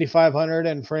win the Indy 500,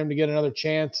 and for him to get another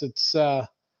chance, it's going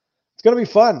to be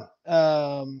fun.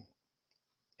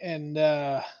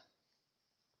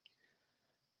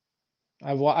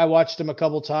 I watched him a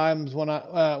couple times when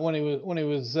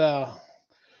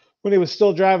he was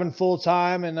still driving full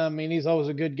time, and I mean, he's always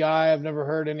a good guy. I've never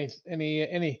heard any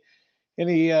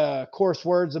coarse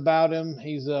words about him.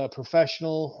 He's a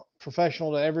professional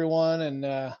to everyone, and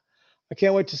I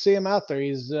can't wait to see him out there.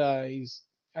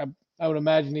 I would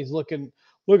imagine he's looking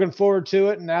forward to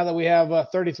it. And now that we have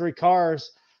 33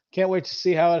 cars, can't wait to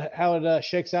see how it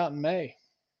shakes out in May.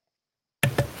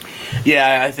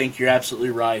 Yeah, I think you're absolutely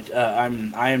right.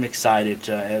 I am excited,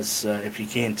 as if you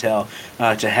can't tell,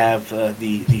 to have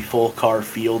the full car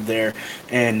field there,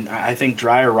 and I think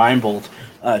Dreyer Reinbold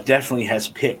definitely has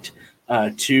picked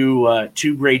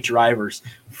two great drivers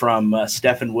from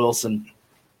Stephen Wilson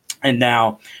and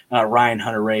now Ryan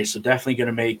Hunter-Reay. So definitely going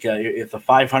to make, if the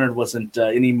 500 wasn't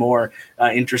any more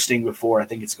interesting before, I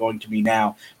think it's going to be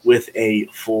now with a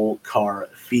full car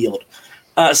field.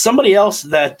 Somebody else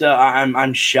that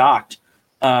I'm shocked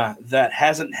that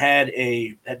hasn't had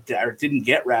or didn't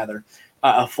get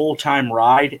a full-time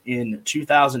ride in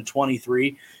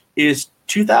 2023 is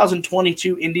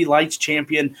 2022 Indy Lights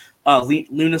champion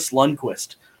Linus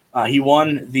Lundqvist. He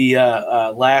won the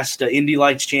last Indy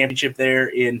Lights championship there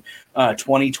in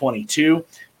 2022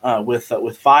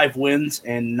 with 5 wins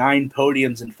and 9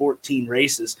 podiums in 14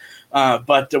 races.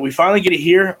 But we finally get to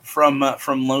hear from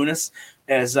Linus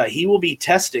as he will be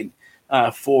testing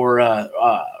for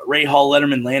Ray Hall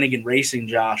Letterman Lanigan Racing,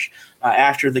 Josh,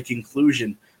 after the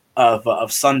conclusion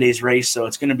of Sunday's race. So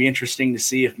it's going to be interesting to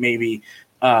see if maybe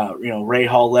Ray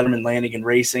Hall Letterman Lanigan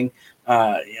Racing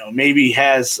maybe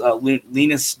has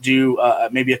Linus do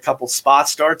maybe a couple spot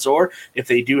starts, or if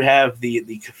they do have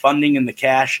the funding and the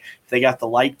cash, if they got the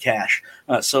light cash,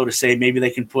 so to say, maybe they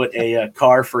can put a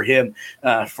car for him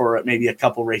for maybe a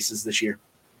couple races this year.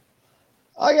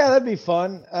 Oh yeah, that'd be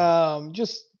fun. And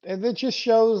it just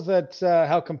shows that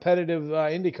how competitive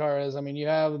IndyCar is. I mean, you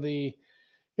have the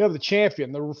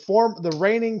champion, the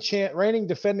reigning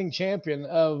defending champion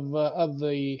of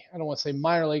the, I don't want to say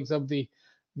minor leagues, of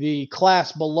the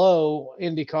class below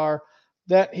IndyCar,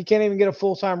 that he can't even get a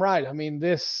full-time ride. I mean,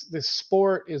 this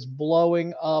sport is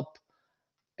blowing up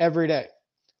every day.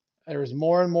 There's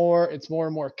more and more. It's more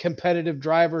and more competitive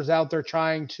drivers out there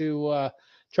trying to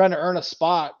earn a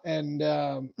spot, and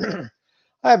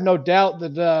I have no doubt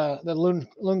that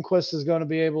Lundqvist is going to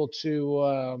be able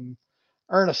to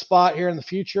earn a spot here in the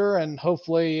future, and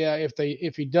hopefully,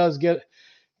 if he does get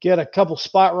a couple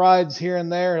spot rides here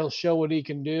and there, he'll show what he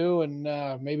can do and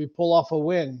maybe pull off a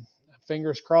win.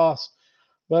 Fingers crossed.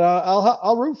 But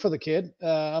I'll root for the kid.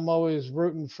 I'm always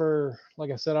rooting for,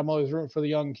 like I said, I'm always rooting for the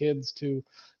young kids to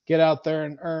get out there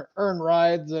and earn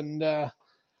rides. And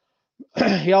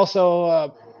he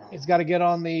also he's got to get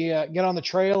on the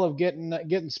trail of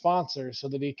getting sponsors so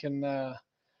that he can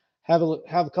have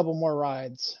a couple more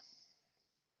rides.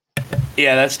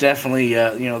 Yeah, that's definitely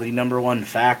the number one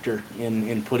factor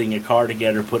in putting a car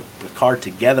together,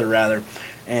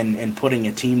 and putting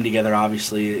a team together.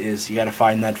 Obviously, is you got to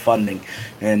find that funding,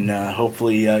 and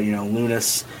hopefully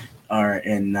Linus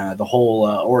and the whole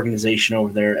organization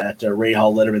over there at Ray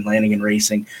Hall Letterman Lanigan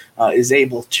Racing is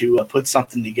able to put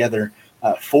something together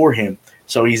for him,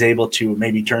 so he's able to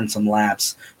maybe turn some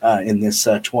laps in this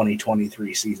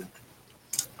 2023 season.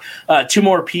 2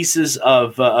 more pieces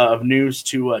of news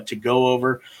to go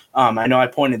over. I know I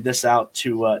pointed this out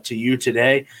to you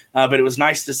today, but it was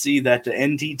nice to see that the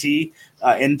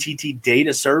NTT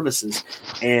Data Services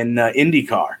and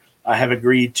IndyCar have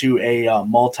agreed to a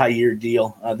multi-year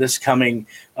deal. This coming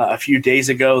a few days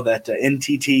ago, that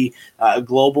NTT a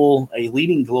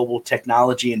leading global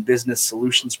technology and business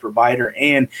solutions provider,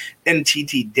 and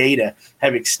NTT Data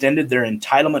have extended their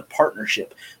entitlement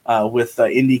partnership with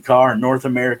IndyCar, North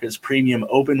America's premium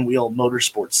open-wheel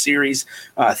motorsports series,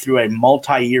 through a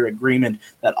multi-year agreement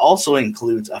that also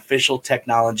includes official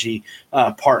technology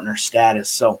partner status.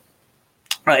 So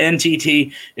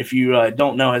NTT, if you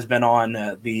don't know, has been on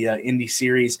the Indy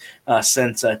Series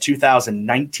since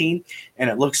 2019, and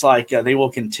it looks like they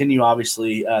will continue,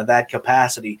 obviously, that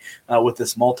capacity with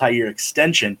this multi-year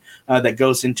extension that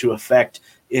goes into effect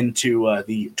into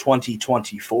the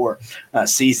 2024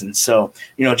 season. So,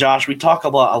 Josh, we talk a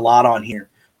lot on here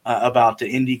about the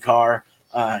IndyCar,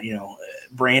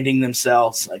 branding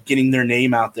themselves, getting their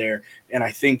name out there, and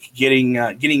I think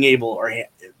being able to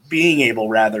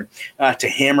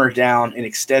hammer down an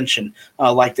extension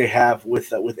like they have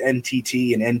with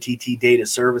NTT and NTT Data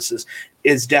Services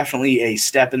is definitely a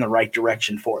step in the right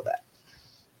direction for that.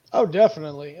 Oh,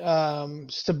 definitely.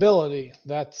 Stability.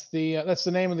 That's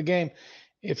the name of the game.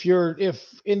 If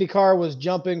IndyCar was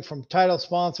jumping from title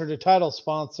sponsor to title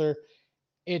sponsor,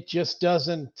 it just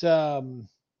doesn't.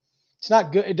 It's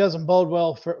not good. It doesn't bode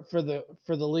well for the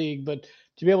league. But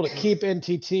to be able to keep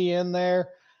NTT in there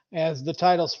as the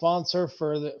title sponsor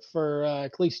for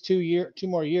at least 2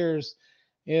 more years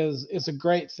is a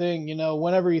great thing.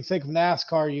 Whenever you think of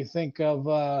NASCAR, you think of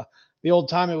the old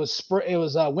time. It was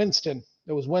Winston.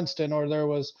 It was Winston, or there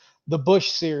was the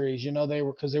Bush series.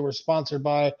 Because they were sponsored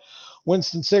by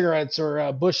Winston cigarettes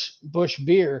or Bush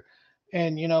beer,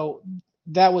 and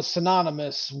that was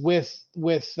synonymous with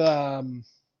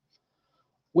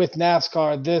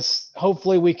NASCAR. This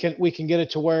hopefully we can get it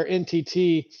to where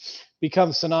NTT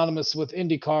becomes synonymous with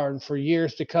IndyCar, and for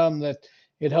years to come that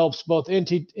it helps both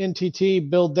NTT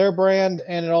build their brand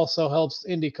and it also helps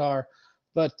IndyCar.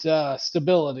 But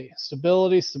stability.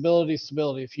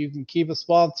 If you can keep a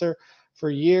sponsor for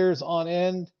years on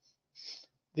end,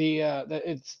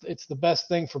 it's the best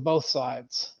thing for both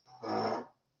sides.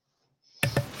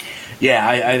 Yeah,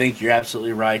 I think you're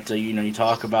absolutely right. You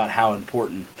talk about how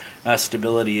important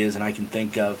stability is, and I can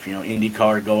think of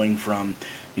IndyCar going from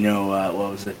what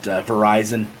was it,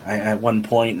 Verizon at one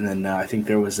point, and then I think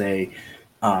there was I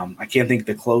can't think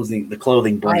the clothing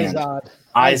brand.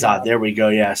 Izod. There we go.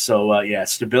 Yeah. So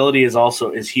stability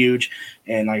is huge,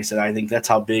 and like I said, I think that's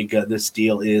how big this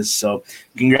deal is. So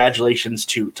congratulations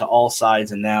to all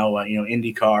sides, and now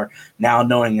IndyCar, now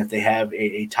knowing that they have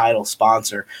a title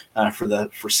sponsor for the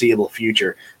foreseeable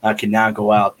future, can now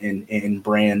go out and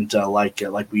brand like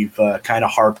we've kind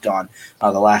of harped on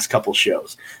the last couple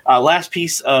shows. Last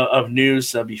piece of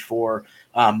news before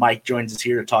Mike joins us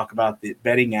here to talk about the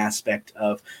betting aspect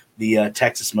of the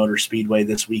Texas Motor Speedway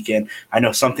this weekend. I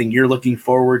know something you're looking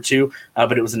forward to,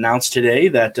 but it was announced today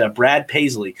that Brad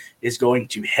Paisley is going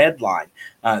to headline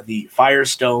the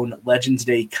Firestone Legends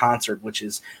Day concert, which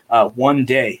is 1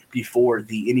 day before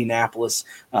the Indianapolis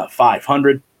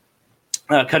 500.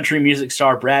 Country music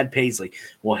star Brad Paisley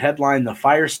will headline the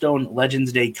Firestone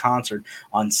Legends Day concert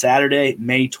on Saturday,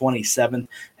 May 27th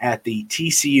at the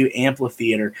TCU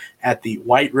Amphitheater at the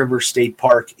White River State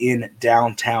Park in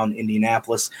downtown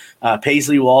Indianapolis.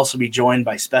 Paisley will also be joined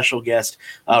by special guest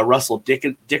Russell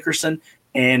Dickerson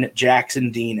and Jackson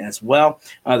Dean as well.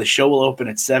 The show will open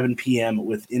at 7 p.m.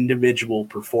 with individual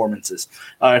performances.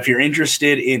 If you're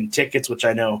interested in tickets, which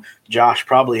I know Josh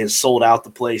probably has sold out the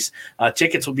place,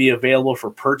 tickets will be available for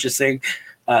purchasing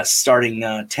starting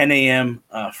 10 a.m.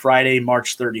 Friday,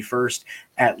 March 31st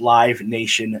at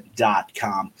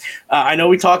livenation.com. I know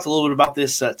we talked a little bit about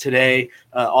this today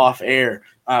off air,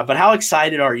 but how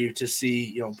excited are you to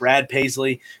see Brad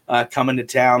Paisley coming to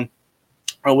town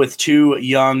with two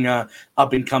young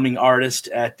up-and-coming artists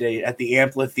at the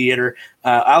amphitheater?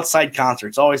 Outside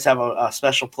concerts always have a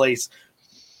special place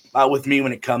with me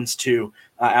when it comes to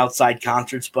outside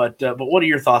concerts. But what are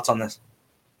your thoughts on this?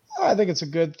 I think it's a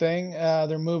good thing.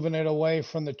 They're moving it away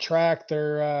from the track.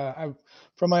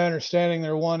 From my understanding,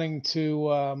 they're wanting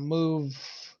to move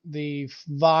the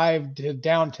vibe to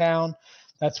downtown.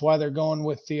 That's why they're going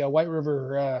with the White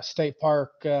River State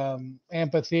Park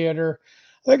amphitheater.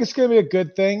 I think it's going to be a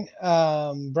good thing.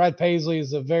 Brad Paisley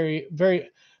is a very, very,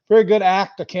 very good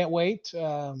act. I can't wait.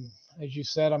 As you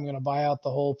said, I'm going to buy out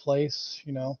the whole place,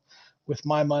 with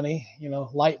my money,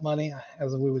 light money,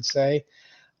 as we would say.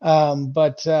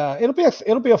 But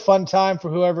it'll be a fun time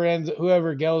for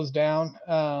whoever goes down.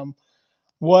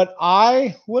 What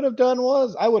I would have done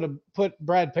was I would have put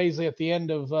Brad Paisley at the end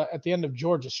of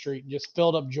Georgia Street and just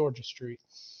filled up Georgia Street.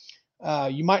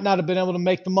 You might not have been able to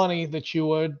make the money that you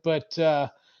would, but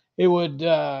it would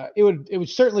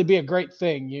certainly be a great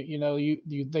thing.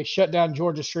 They shut down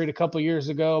Georgia Street a couple of years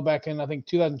ago, back in I think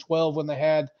 2012 when they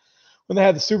had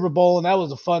the Super Bowl, and that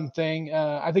was a fun thing.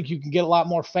 I think you can get a lot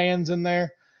more fans in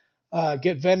there,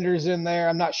 get vendors in there.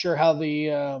 I'm not sure how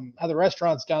the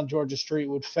restaurants down Georgia Street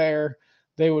would fare.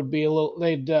 They would be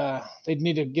they'd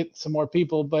need to get some more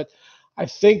people, but I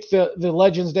think the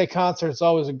Legends Day concert is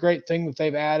always a great thing that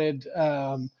they've added.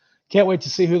 Can't wait to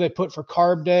see who they put for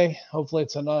Carb Day. Hopefully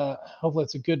it's a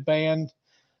good band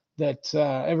that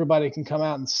everybody can come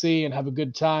out and see and have a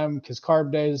good time, because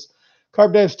Carb Day is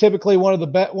typically one of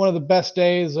the best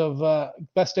days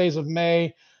of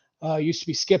May. Used to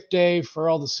be skip day for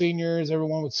all the seniors.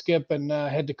 Everyone would skip and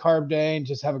head to carb day and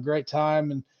just have a great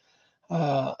time. And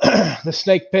the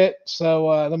snake pit.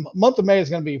 So the month of May is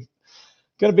going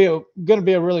to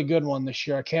be a really good one this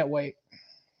year. I can't wait.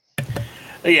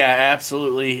 Yeah,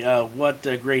 absolutely. What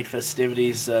great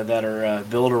festivities that are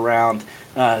built around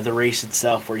the race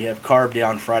itself, where you have Carb Day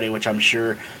on Friday, which I'm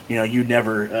sure you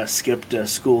never skipped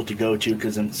school to go to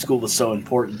because school was so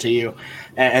important to you,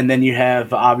 and then you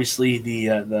have obviously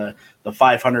the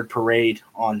 500 parade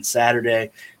on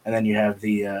Saturday, and then you have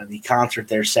the concert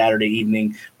there Saturday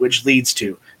evening, which leads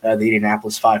to the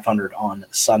Indianapolis 500 on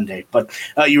Sunday. But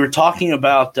you were talking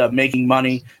about making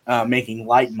money, making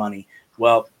light money.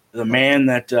 Well, the man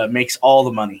that makes all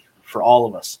the money for all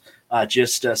of us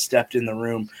just stepped in the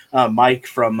room. Mike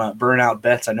from Burnout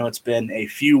Bets. I know it's been a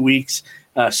few weeks,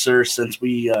 sir, since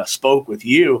we spoke with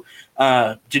you.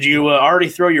 Did you already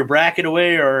throw your bracket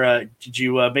away, or did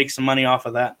you make some money off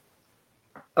of that?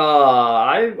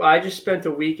 I just spent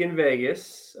a week in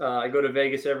Vegas. I go to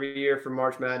Vegas every year for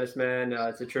March Madness, man.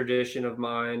 It's a tradition of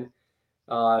mine.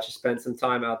 Just spent some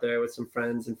time out there with some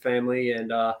friends and family,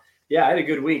 and yeah, I had a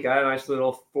good week. I had a nice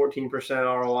little 14%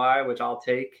 ROI, which I'll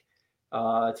take.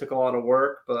 It took a lot of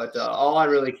work, but all I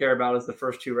really care about is the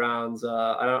first two rounds.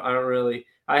 I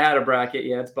had a bracket.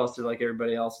 Yeah, it's busted like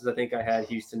everybody else's. I think I had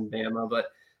Houston, Bama, but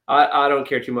I don't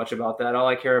care too much about that. All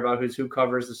I care about is who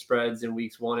covers the spreads in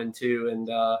weeks 1 and 2.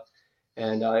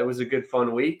 And it was a good,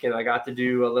 fun week. And I got to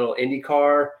do a little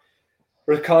IndyCar.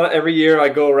 Every year I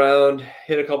go around,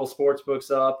 hit a couple sports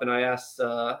books up, and I asked,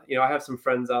 I have some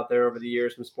friends out there over the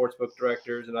years, some sports book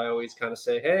directors, and I always kind of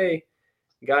say, hey,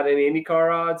 you got any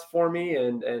IndyCar odds for me?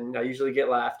 And I usually get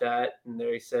laughed at, and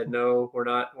they said, no, we're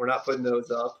not putting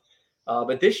those up.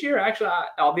 But this year, actually,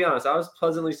 I'll be honest, I was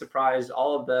pleasantly surprised.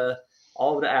 All of the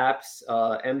apps,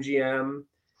 MGM,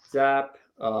 Zap,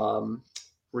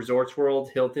 Resorts World,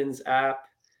 Hilton's app,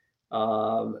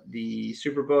 the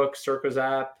Superbook, Circa's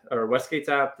app, or Westgate's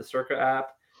app, the Circa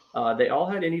app, they all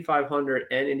had Indy 500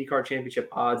 and IndyCar Championship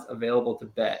odds available to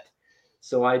bet.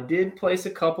 So I did place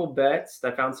a couple bets.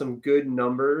 I found some good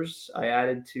numbers. I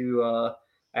added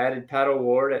Pat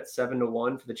O'Ward at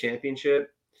 7-1 for the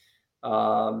championship.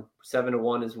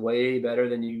 7-1 is way better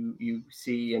than you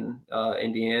see in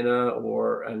Indiana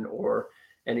or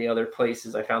any other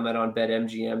places. I found that on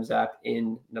BetMGM's app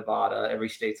in Nevada. Every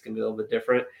state's gonna be a little bit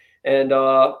different. And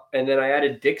then I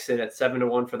added Dixon at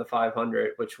 7-1 for the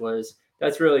 500,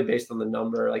 that's really based on the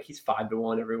number. Like, he's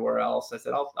 5-1 everywhere else. I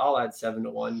said I'll add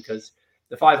 7-1 because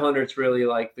the 500 is really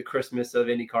like the Christmas of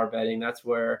IndyCar betting. That's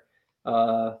where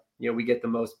we get the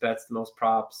most bets, the most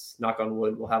props. Knock on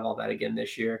wood, we'll have all that again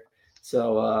this year.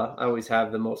 So I always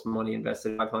have the most money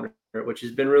invested in 500, which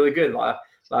has been really good.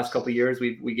 Last couple of years,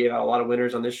 we gave out a lot of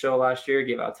winners on this show last year.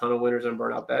 Gave out a ton of winners on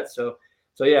Burnout Bets. So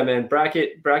yeah, man,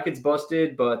 bracket's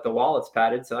busted, but the wallet's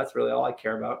padded. So that's really all I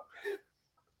care about.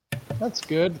 That's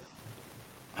good.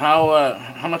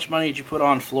 How much money did you put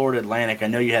on Florida Atlantic? I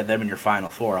know you had them in your Final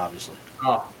Four, obviously.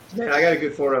 Oh man, I got a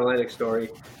good Florida Atlantic story.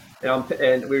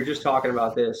 And we were just talking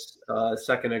about this a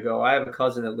second ago. I have a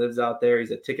cousin that lives out there.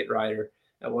 He's a ticket writer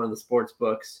at one of the sports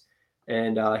books.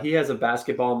 And he has a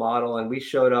basketball model. And we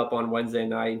showed up on Wednesday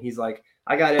night, and he's like,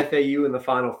 I got FAU in the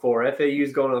Final Four.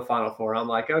 FAU's going to the Final Four. I'm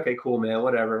like, okay, cool, man,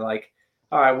 whatever. Like,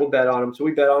 all right, we'll bet on them. So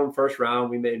we bet on them first round.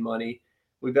 We made money.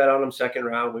 We bet on them second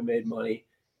round. We made money.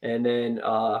 And then,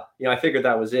 I figured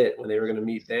that was it when they were going to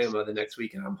meet Bama the next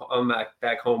week. And I'm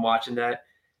back home watching that.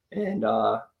 And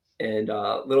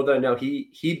little did I know,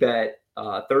 he bet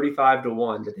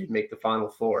 35-1 that they'd make the Final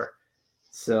Four.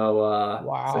 So,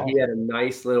 wow. So he had a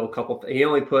nice little couple. He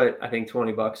only put, I think,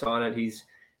 $20 on it. He's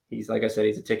like I said,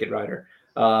 he's a ticket writer.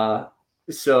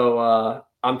 So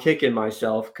I'm kicking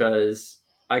myself because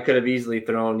I could have easily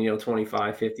thrown, $25,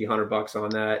 $50, $100 on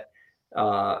that.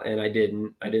 And I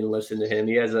didn't listen to him.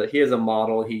 He has a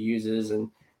model he uses, and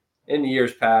in the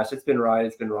years past, it's been right,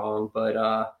 it's been wrong,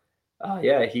 but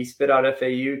yeah, he spit out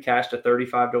FAU, cashed a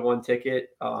 35-1 ticket.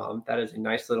 That is a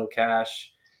nice little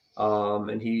cash.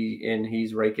 And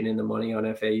he's raking in the money on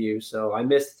FAU. So I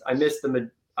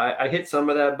hit some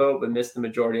of that boat, but missed the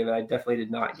majority of it. I definitely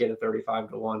did not get a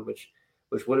 35-1, which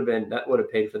would have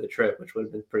paid for the trip, which would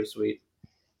have been pretty sweet.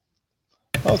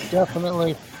 Most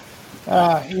definitely.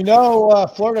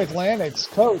 Florida Atlantic's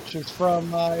coach is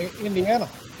from Indiana.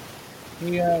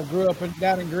 He grew up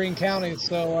down in Greene County,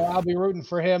 so I'll be rooting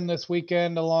for him this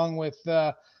weekend, along with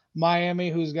Miami,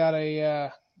 who's got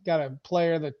a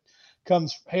player that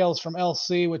hails from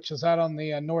LC, which is out on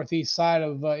the northeast side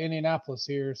of Indianapolis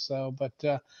here. So, but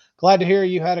glad to hear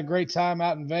you had a great time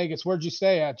out in Vegas. Where'd you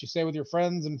stay at? Did you stay with your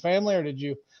friends and family, or did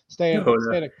you stay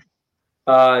at?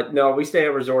 No, we stay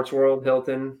at Resorts World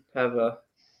Hilton. I'm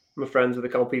friends with a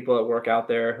couple people that work out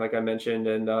there, like I mentioned,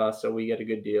 and so we get a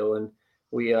good deal, and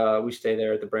we stay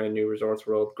there at the brand new Resorts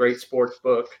World. Great sports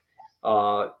book,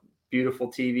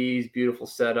 beautiful TVs, beautiful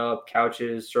setup,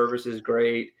 couches, service is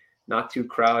great, not too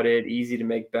crowded, easy to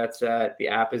make bets at. The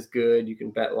app is good. You can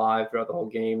bet live throughout the whole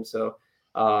game. So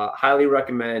highly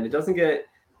recommend. It doesn't get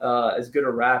as good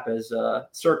a rap as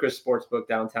Circus Sportsbook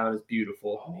downtown is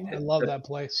beautiful. I love that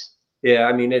place. Yeah,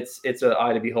 I mean it's an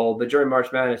eye to behold. But during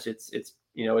March Madness, it's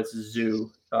a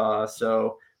zoo.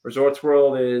 So Resorts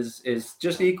World is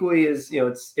just equally as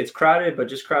it's crowded, but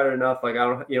just crowded enough. Like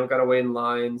you don't got to wait in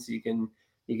lines. You can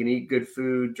eat good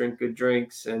food, drink good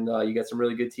drinks, and you got some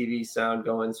really good TV sound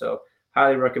going. So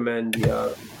highly recommend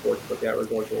the sportsbook at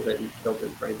Resorts World in Hilton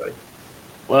for anybody.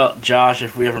 Well, Josh,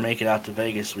 if we ever make it out to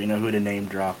Vegas, we know who to name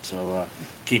drop. So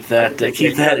keep that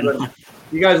in mind.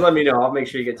 You guys let me know. I'll make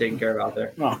sure you get taken care of out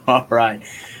there. Oh, all right.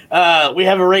 We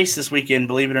have a race this weekend.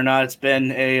 Believe it or not, it's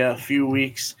been a few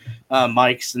weeks,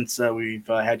 Mike, since we've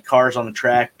had cars on the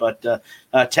track. But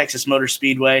Texas Motor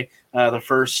Speedway, the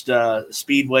first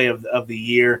speedway of the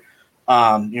year.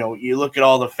 You look at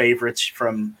all the favorites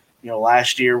from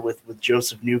last year with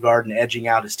Joseph Newgarden edging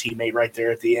out his teammate right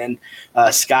there at the end.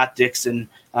 Scott Dixon,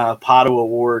 Pato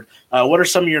Award. What are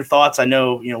some of your thoughts? I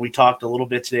know, we talked a little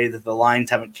bit today that the lines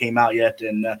haven't came out yet,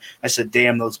 and I said,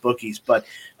 damn those bookies. But,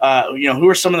 who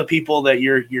are some of the people that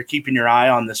you're keeping your eye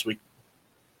on this week?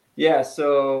 Yeah,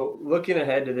 so looking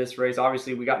ahead to this race,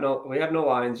 obviously we have no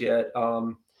lines yet.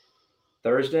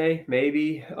 Thursday,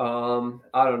 maybe. I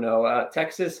don't know.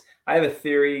 Texas, I have a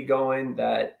theory going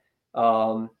that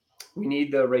we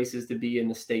need the races to be in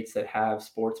the states that have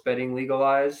sports betting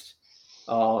legalized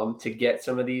to get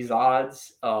some of these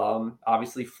odds.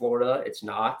 Obviously, Florida, it's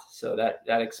not. So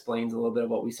that explains a little bit of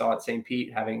what we saw at St.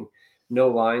 Pete, having no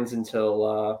lines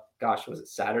until, was it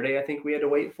Saturday? I think we had to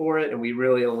wait for it. And we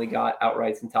really only got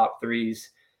outrights and top threes.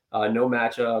 No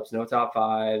matchups, no top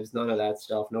fives, none of that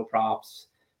stuff, no props,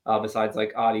 besides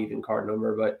like odd even card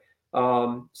number. But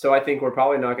so I think we're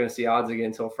probably not going to see odds again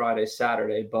until Friday,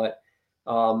 Saturday. But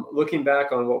looking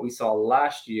back on what we saw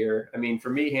last year, I mean, for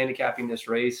me, handicapping this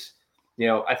race,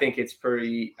 I think it's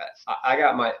pretty. I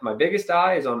got my biggest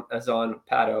eye is on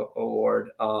Pato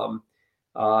Award.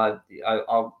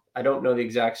 I don't know the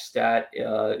exact stat.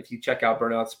 If you check out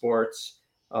Burnout Sports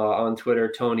on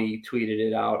Twitter, Tony tweeted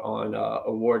it out on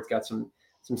Award's got some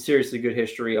seriously good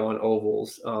history on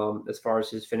ovals as far as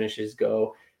his finishes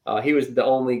go. He was the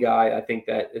only guy I think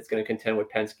that it's going to contend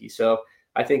with Penske. So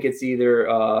I think it's either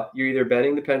you're either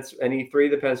betting any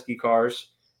three of the Penske cars.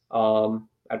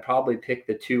 I'd probably pick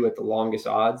the two at the longest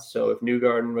odds. So if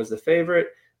Newgarden was the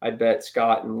favorite, I'd bet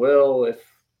Scott and Will.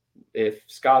 If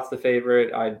Scott's the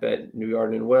favorite, I'd bet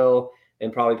Newgarden and Will,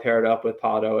 and probably pair it up with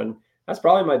Pato. And that's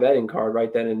probably my betting card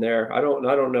right then and there. I don't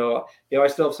know. I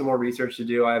still have some more research to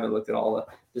do. I haven't looked at all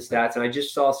the stats, and I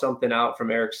just saw something out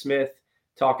from Eric Smith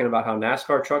talking about how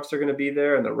NASCAR trucks are going to be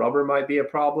there and the rubber might be a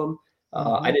problem.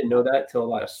 I didn't know that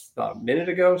till about a minute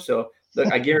ago. So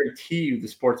look, I guarantee you the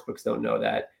sports books don't know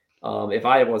that. If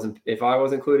I was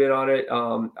included on it,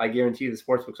 I guarantee you the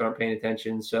sports books aren't paying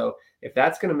attention. So if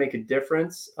that's going to make a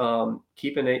difference,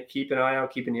 keep an eye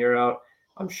out, keep an ear out.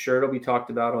 I'm sure it'll be talked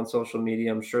about on social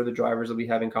media. I'm sure the drivers will be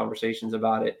having conversations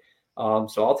about it.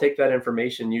 So I'll take that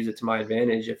information, use it to my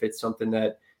advantage if it's something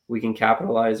that we can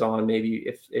capitalize on. Maybe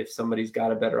if somebody's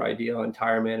got a better idea on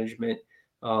tire management,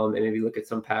 and maybe look at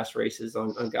some past races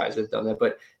on guys that have done that.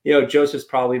 But, Joseph's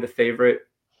probably the favorite,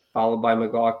 followed by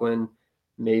McLaughlin,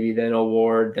 maybe then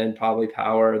Award, then probably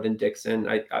Power, then Dixon.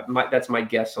 That's my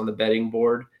guess on the betting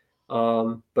board.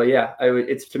 But yeah,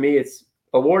 to me, it's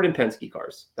Award and Penske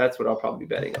cars. That's what I'll probably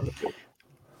be betting on the field.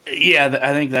 Yeah,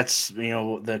 I think that's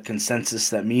the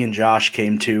consensus that me and Josh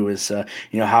came to is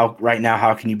how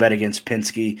can you bet against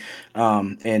Penske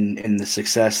and the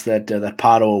success that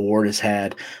Pato Award has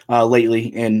had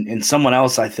lately, and someone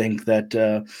else I think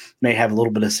that may have a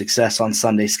little bit of success on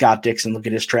Sunday, Scott Dixon. Look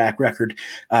at his track record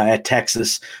at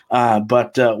Texas,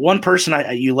 but one person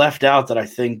you left out that I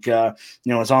think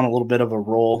is on a little bit of a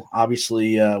roll.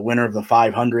 Obviously, winner of the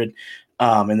 500.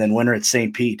 And then winner at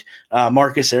St. Pete,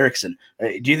 Marcus Ericsson.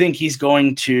 Do you think he's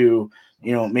going to,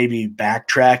 maybe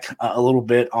backtrack a little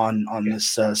bit on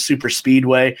this super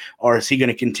speedway, or is he going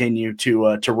to continue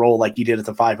to roll like he did at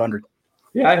the 500?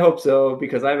 Yeah, I hope so,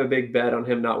 because I have a big bet on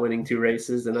him not winning two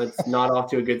races, and that's not off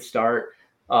to a good start.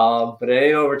 But it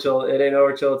ain't over till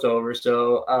it's over.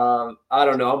 So I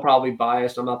don't know. I'm probably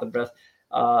biased. I'm not the best.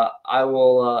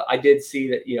 I did see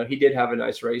that, he did have a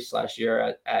nice race last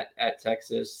year at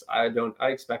Texas. I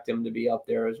expect him to be up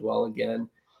there as well again.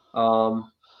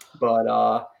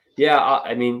 But Yeah,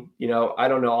 I mean, I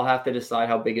don't know. I'll have to decide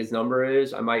how big his number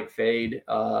is. I might fade,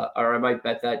 or I might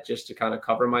bet that just to kind of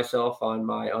cover myself on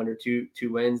my under two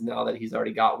wins now that he's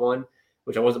already got one,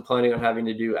 which I wasn't planning on having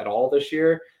to do at all this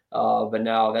year. But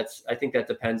now I think that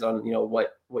depends on,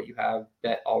 what you have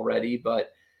bet already.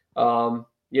 But, I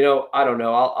don't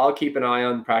know. I'll keep an eye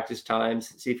on practice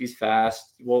times, see if he's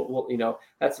fast. We'll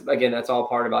that's all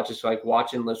part about just like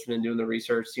watching, listening, doing the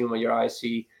research, seeing what your eyes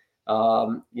see.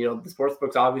 The sports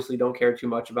books obviously don't care too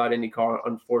much about IndyCar,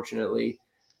 unfortunately.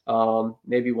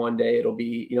 Maybe one day it'll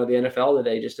be, the NFL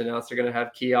today just announced they're going to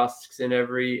have kiosks in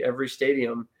every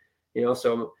stadium,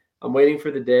 so I'm waiting for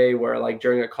the day where like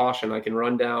during a caution, I can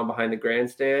run down behind the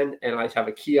grandstand and I have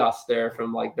a kiosk there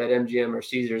from like BetMGM or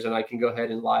Caesars, and I can go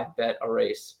ahead and live bet a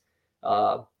race.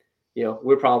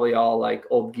 We're probably all like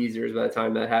old geezers by the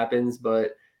time that happens,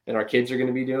 and our kids are going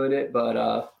to be doing it,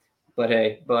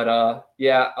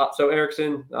 so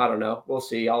Ericsson, I don't know. We'll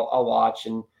see. I'll watch,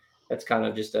 and that's kind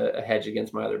of just a hedge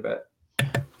against my other bet.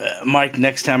 Mike,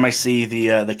 next time I see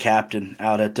the captain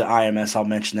out at IMS, I'll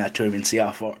mention that to him and see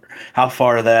how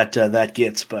far that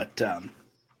gets. But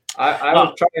I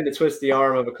was trying to twist the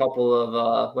arm of a couple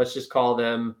of let's just call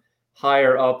them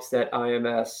higher ups at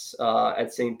IMS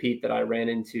at St. Pete that I ran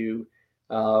into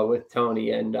with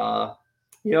Tony, and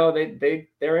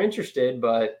they're interested,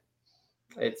 but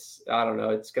I don't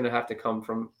know. It's going to have to come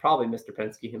from probably Mr.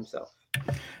 Penske himself.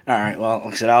 All right. Well,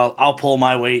 like I said, I'll pull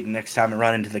my weight, and next time I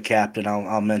run into the captain,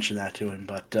 I'll mention that to him.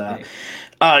 But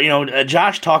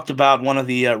Josh talked about one of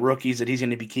the rookies that he's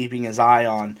going to be keeping his eye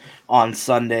on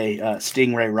Sunday,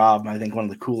 Stingray Robb. I think one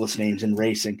of the coolest names in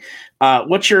racing.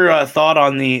 What's your thought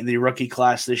on the rookie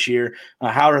class this year?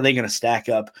 How are they going to stack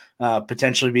up?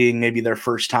 Potentially being maybe their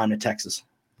first time at Texas.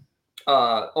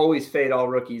 Always fade all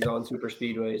rookies on super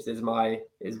speedways is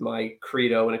my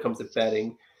credo when it comes to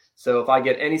betting. So if I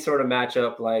get any sort of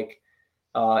matchup, like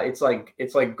it's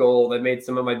like gold. I made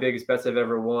some of my biggest bets I've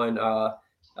ever won.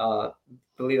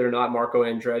 Believe it or not, Marco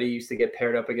Andretti used to get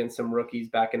paired up against some rookies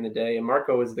back in the day, and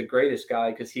Marco was the greatest guy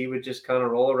because he would just kind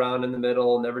of roll around in the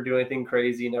middle, never do anything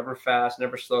crazy, never fast,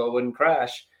 never slow, wouldn't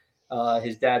crash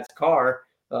his dad's car,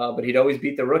 but he'd always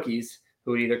beat the rookies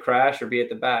who would either crash or be at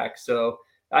the back. So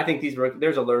I think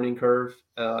there's a learning curve,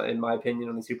 in my opinion,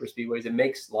 on the super speedways. It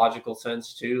makes logical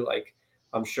sense too. Like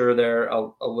I'm sure they're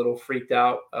a little freaked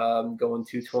out going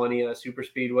 220 in a super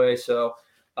speedway. So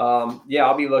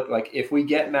I'll be looking like if we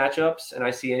get matchups and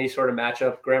I see any sort of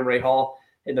matchup. Graham Rahal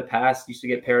in the past used to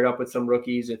get paired up with some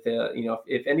rookies. If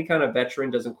any kind of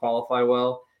veteran doesn't qualify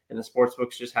well, and the sports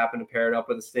books just happen to pair it up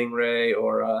with a Stingray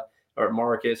or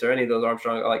Marcus or any of those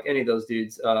Armstrong, like any of those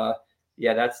dudes.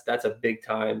 That's a big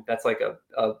time. That's like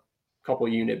a couple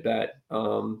unit bet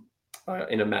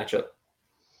in a matchup.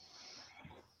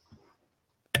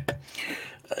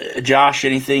 Josh,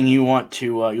 anything you want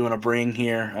to bring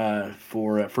here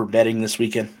for betting this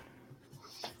weekend?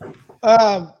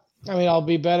 I'll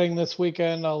be betting this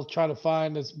weekend. I'll try to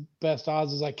find as best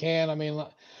odds as I can.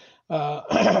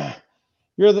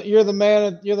 You're the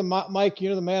man. Mike.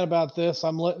 You're the man about this.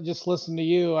 I'm just listening to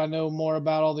you. I know more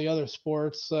about all the other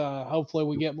sports. Hopefully,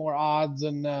 we get more odds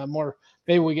and more.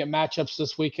 Maybe we get matchups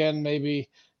this weekend. Maybe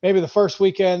the first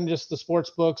weekend, just the sports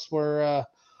books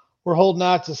we're holding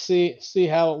out to see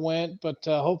how it went. But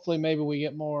hopefully, maybe we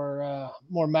get more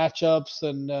matchups.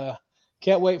 And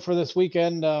can't wait for this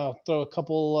weekend. Throw a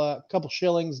couple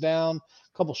shillings down,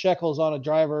 a couple shekels on a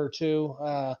driver or two.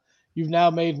 You've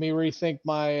now made me rethink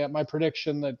my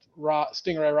prediction that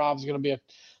Stingray Robb is going to be a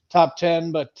top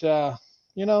 10. But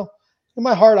in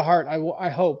my heart of heart, I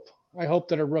hope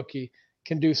that a rookie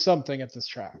can do something at this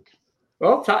track.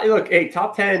 Well,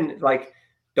 top 10. Like,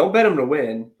 don't bet him to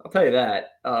win. I'll tell you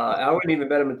that. I wouldn't even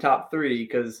bet him in top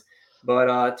 3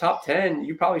 but top 10,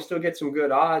 you probably still get some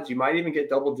good odds. You might even get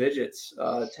double digits,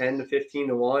 10 to 15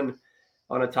 to 1.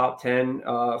 On a top 10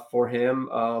 for him.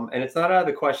 And it's not out of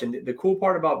the question. The cool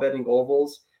part about betting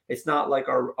ovals, it's not like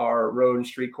our road and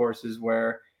street courses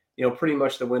where, pretty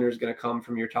much the winner is going to come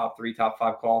from your top 3, top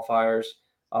 5 qualifiers.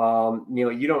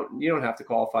 You don't have to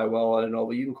qualify well at an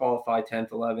oval. You can qualify 10th,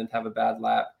 11th, have a bad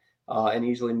lap, and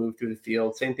easily move through the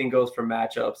field. Same thing goes for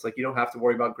matchups. Like you don't have to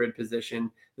worry about grid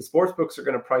position. The sports books are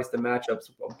going to price the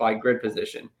matchups by grid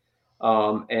position.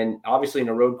 And obviously in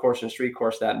a road course and street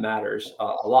course, that matters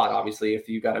a lot. Obviously, if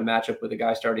you got a matchup with a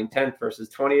guy starting 10th versus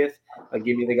 20th,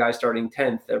 give me the guy starting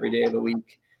 10th every day of the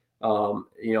week.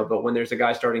 But when there's a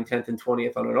guy starting 10th and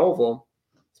 20th on an oval,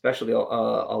 especially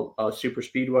a super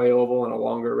speedway oval and a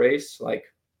longer race, like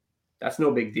that's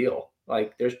no big deal.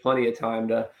 Like there's plenty of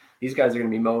time these guys are going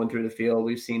to be mowing through the field.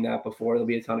 We've seen that before. There'll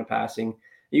be a ton of passing.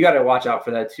 You got to watch out for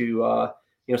that too.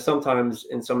 sometimes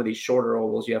in some of these shorter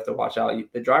ovals, you have to watch out.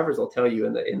 The drivers will tell you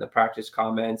in the practice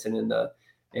comments and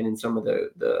in some of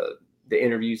the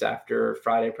interviews after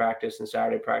Friday practice and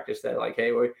Saturday practice that like,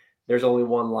 hey, there's only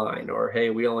one line, or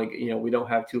hey, we only, we don't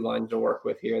have two lines to work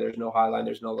with here. There's no high line,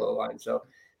 there's no low line. So,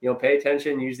 pay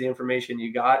attention, use the information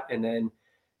you got, and then,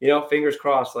 fingers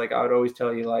crossed. Like I would always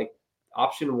tell you, like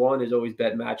option one is always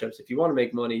bet matchups. If you want to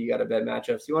make money, you got to bet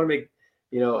matchups. You want to make,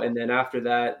 and then after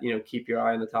that, keep your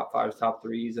eye on the top fives, top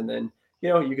threes, and then,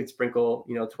 you could sprinkle,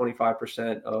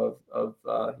 25%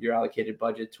 of your allocated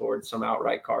budget towards some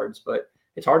outright cards. But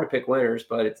it's hard to pick winners,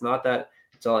 but it's not that.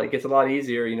 So it gets a lot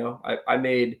easier. I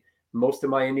made most of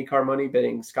my IndyCar money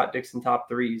betting Scott Dixon top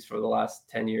threes for the last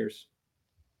 10 years.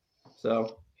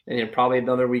 So, and probably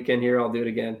another weekend here, I'll do it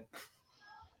again.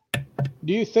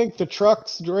 Do you think the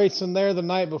trucks racing there the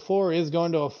night before is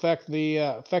going to affect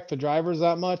the drivers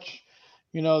that much?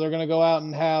 They're going to go out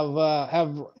and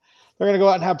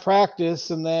have practice,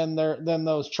 and then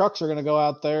those trucks are going to go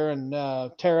out there and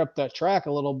tear up that track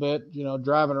a little bit,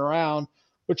 driving around,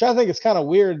 which I think is kind of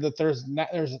weird that there's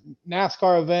a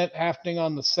NASCAR event happening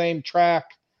on the same track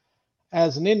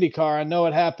as an IndyCar. I know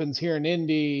it happens here in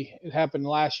Indy. It happened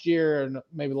last year and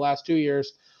maybe the last 2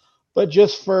 years, but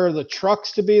just for the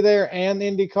trucks to be there and the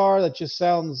IndyCar, that just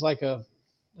sounds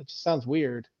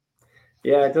weird.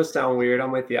 Yeah, it does sound weird.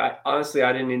 I'm with you. Honestly,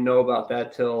 I didn't even know about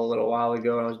that till a little while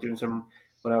ago. I was doing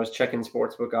when I was checking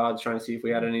sportsbook odds, trying to see if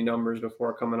we had any numbers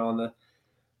before coming on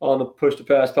the Push to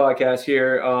Pass podcast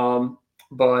here.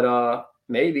 But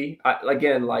maybe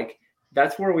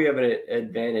that's where we have an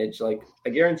advantage. Like I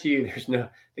guarantee you,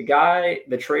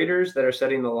 the traders that are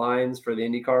setting the lines for the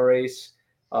IndyCar race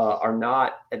are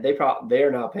not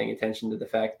paying attention to the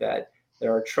fact that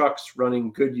there are trucks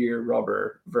running Goodyear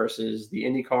rubber versus the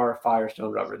IndyCar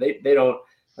Firestone rubber. They don't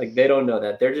know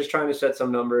that. They're just trying to set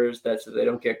some numbers so they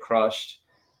don't get crushed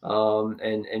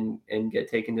and get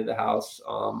taken to the house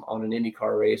on an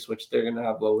IndyCar race, which they're going to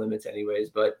have low limits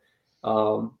anyways. But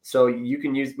so we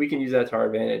can use that to our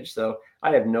advantage. So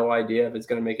I have no idea if it's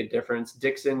going to make a difference.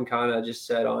 Dixon kind of just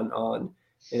said on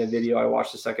in a video I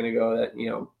watched a second ago that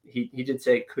he did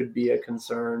say it could be a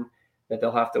concern, that they'll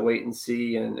have to wait and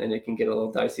see, and it can get a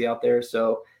little dicey out there.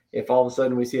 So if all of a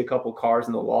sudden we see a couple cars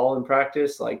in the wall in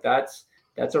practice, like that's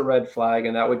a red flag,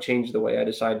 and that would change the way I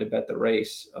decide to bet the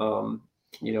race.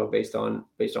 Based on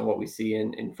what we see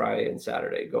in Friday and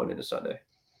Saturday going into Sunday.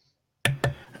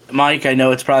 Mike, I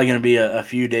know it's probably going to be a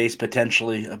few days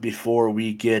potentially before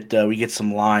we get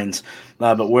some lines,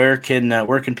 but where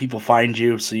can people find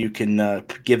you so you can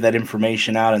give that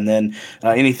information out, and then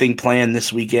anything planned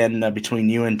this weekend between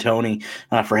you and Tony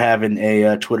for having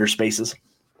a Twitter Spaces?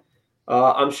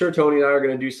 I'm sure Tony and I are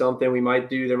going to do something. There might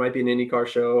be an IndyCar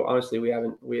show. Honestly, we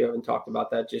haven't talked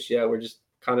about that just yet. We're just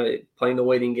kind of playing the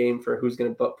waiting game for who's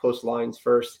going to post lines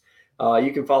first.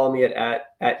 You can follow me at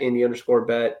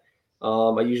Indy_bet.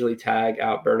 I usually tag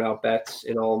out Burnout Bets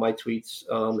in all of my tweets,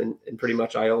 and pretty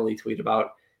much I only tweet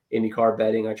about IndyCar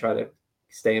betting. I try to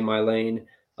stay in my lane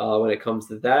when it comes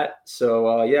to that.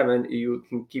 So, man, you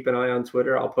can keep an eye on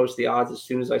Twitter. I'll post the odds as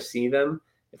soon as I see them.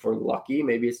 If we're lucky,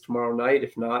 maybe it's tomorrow night.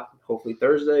 If not, hopefully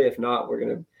Thursday. If not, we're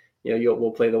going to,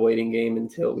 we'll play the waiting game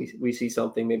until we see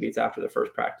something. Maybe it's after the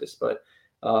first practice. But,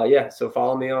 so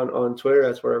follow me on Twitter.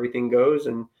 That's where everything goes.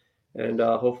 And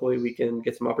hopefully we can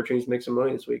get some opportunities to make some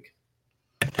money this week.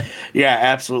 Yeah,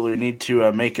 absolutely. We need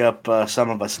to make up. Some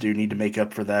of us do need to make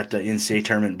up for that NCAA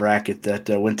tournament bracket that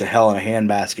went to hell in a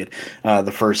handbasket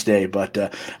the first day.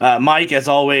 But Mike, as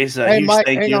always, hey Mike,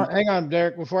 hang on,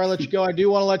 Derek. Before I let you go, I do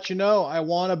want to let you know I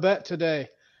won a bet today.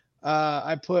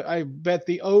 I bet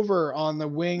the over on the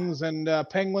Wings and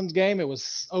Penguins game. It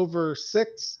was over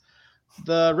 6.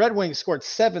 The Red Wings scored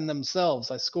 7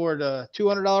 themselves. I scored a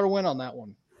 $200 win on that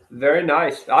one. Very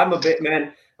nice. I'm a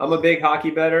big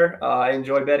hockey bettor. I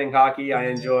enjoy betting hockey. I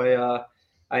enjoy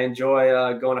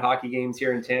going to hockey games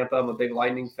here in Tampa. I'm a big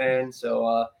Lightning fan,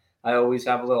 so I always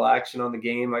have a little action on the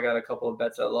game. I got a couple of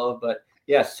bets I love, but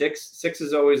yeah, 6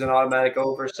 is always an automatic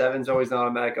over. 7 is always an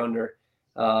automatic under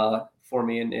for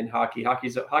me in hockey.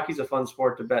 Hockey's a fun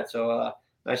sport to bet. So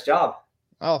nice job.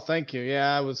 Oh, thank you.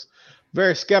 Yeah, I was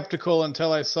very skeptical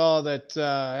until I saw that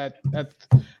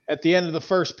at the end of the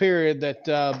first period that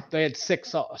they had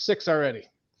 6 already.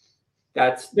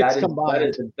 That is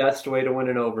the best way to win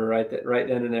an over right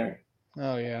then and there.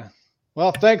 Oh yeah.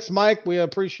 Well, thanks, Mike. We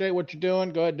appreciate what you're doing.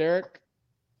 Go ahead, Derek.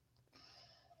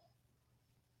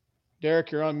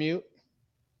 Derek, you're on mute.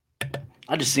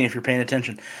 I'll just see if you're paying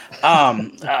attention.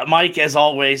 Mike, as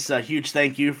always, a huge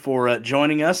thank you for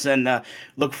joining us, and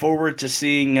look forward to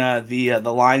seeing the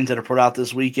lines that are put out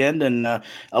this weekend, and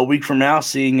a week from now,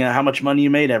 seeing how much money you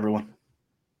made, everyone.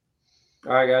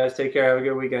 All right, guys. Take care. Have a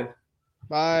good weekend.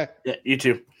 Bye. Yeah, you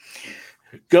too.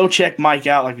 Go check Mike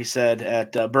out, like we said,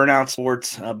 at Burnout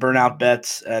Sports, Burnout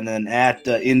Bets, and then at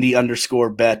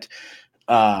Indy_bet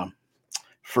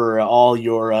for all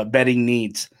your betting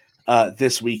needs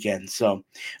this weekend. So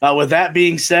with that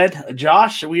being said,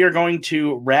 Josh, we are going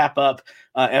to wrap up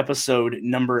episode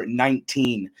number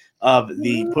 19 of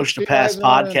the Push to Pass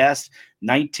podcast.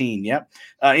 19, yep.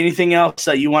 Anything else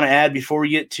you want to add before we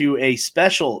get to a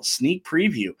special sneak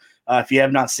preview, if you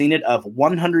have not seen it, of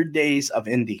 100 Days of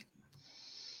Indy?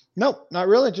 Nope, not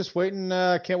really. Just waiting.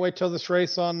 Can't wait till this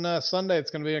race on Sunday.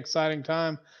 It's going to be an exciting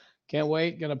time. Can't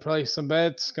wait. Going to play some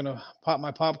bets. Going to pop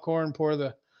my popcorn, pour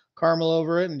the caramel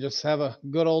over it, and just have a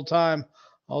good old time.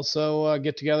 Also,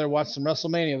 get together, watch some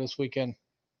WrestleMania this weekend.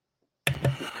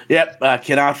 Yep,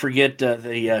 cannot forget the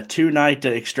 2-night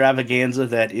extravaganza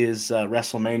that is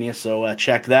WrestleMania, so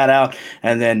check that out.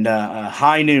 And then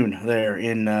high noon there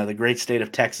in the great state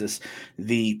of Texas,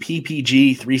 the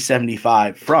PPG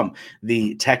 375 from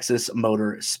the Texas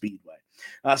Motor Speedway.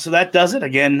 So that does it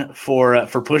again for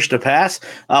Push to Pass.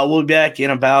 We'll be back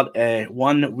in about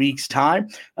 1 week's time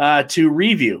to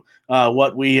review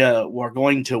what we were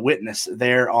going to witness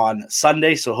there on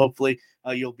Sunday, so hopefully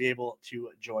you'll be able to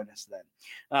join us then.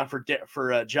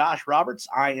 For Josh Roberts,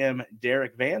 I am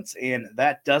Derik Vance, and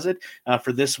that does it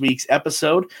for this week's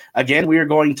episode. Again, we are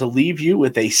going to leave you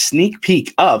with a sneak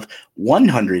peek of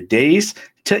 100 Days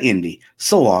to Indy.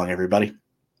 So long, everybody.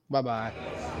 Bye-bye.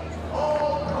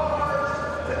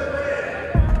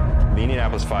 The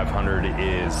Indianapolis 500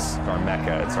 is our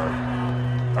mecca. It's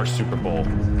our Super Bowl.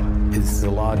 It's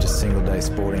the largest single-day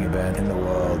sporting event in the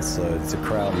world, so it's a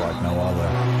crowd like no other.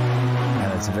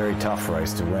 And it's a very tough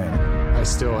race to win. I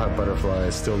still have butterflies, I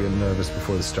still get nervous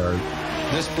before the start.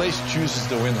 This place chooses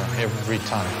the winner every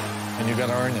time, and you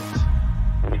gotta earn it.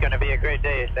 It's gonna be a great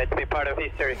day. Let's be part of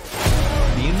history.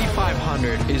 The Indy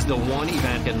 500 is the one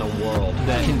event in the world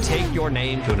that can take your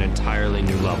name to an entirely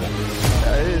new level.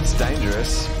 It's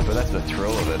dangerous, but that's the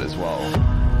thrill of it as well.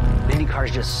 The Indy car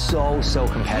is just so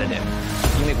competitive.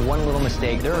 You make one little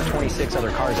mistake, there are 26 other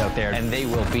cars out there, and they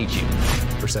will beat you.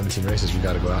 For 17 races, we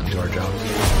got to go out and do our job.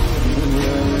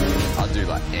 I'll do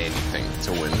like anything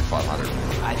to win the 500.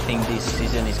 I think this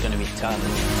season is going to be tough.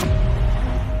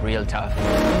 Real tough.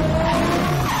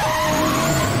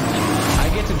 I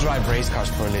get to drive race cars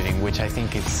for a living, which I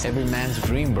think is every man's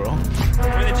dream, bro. Win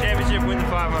the championship, win the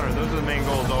 500. Those are the main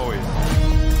goals always.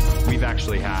 We've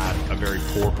actually had a very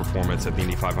poor performance at the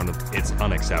Indy 500. It's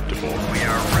unacceptable. We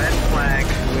are red flag.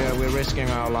 We're risking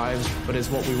our lives, but it's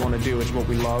what we want to do. It's what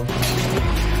we love.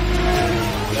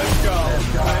 Let's go.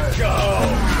 Let's go.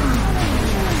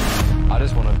 I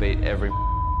just want to beat every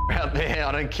out there.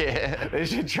 I don't care. They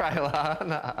should try a lot.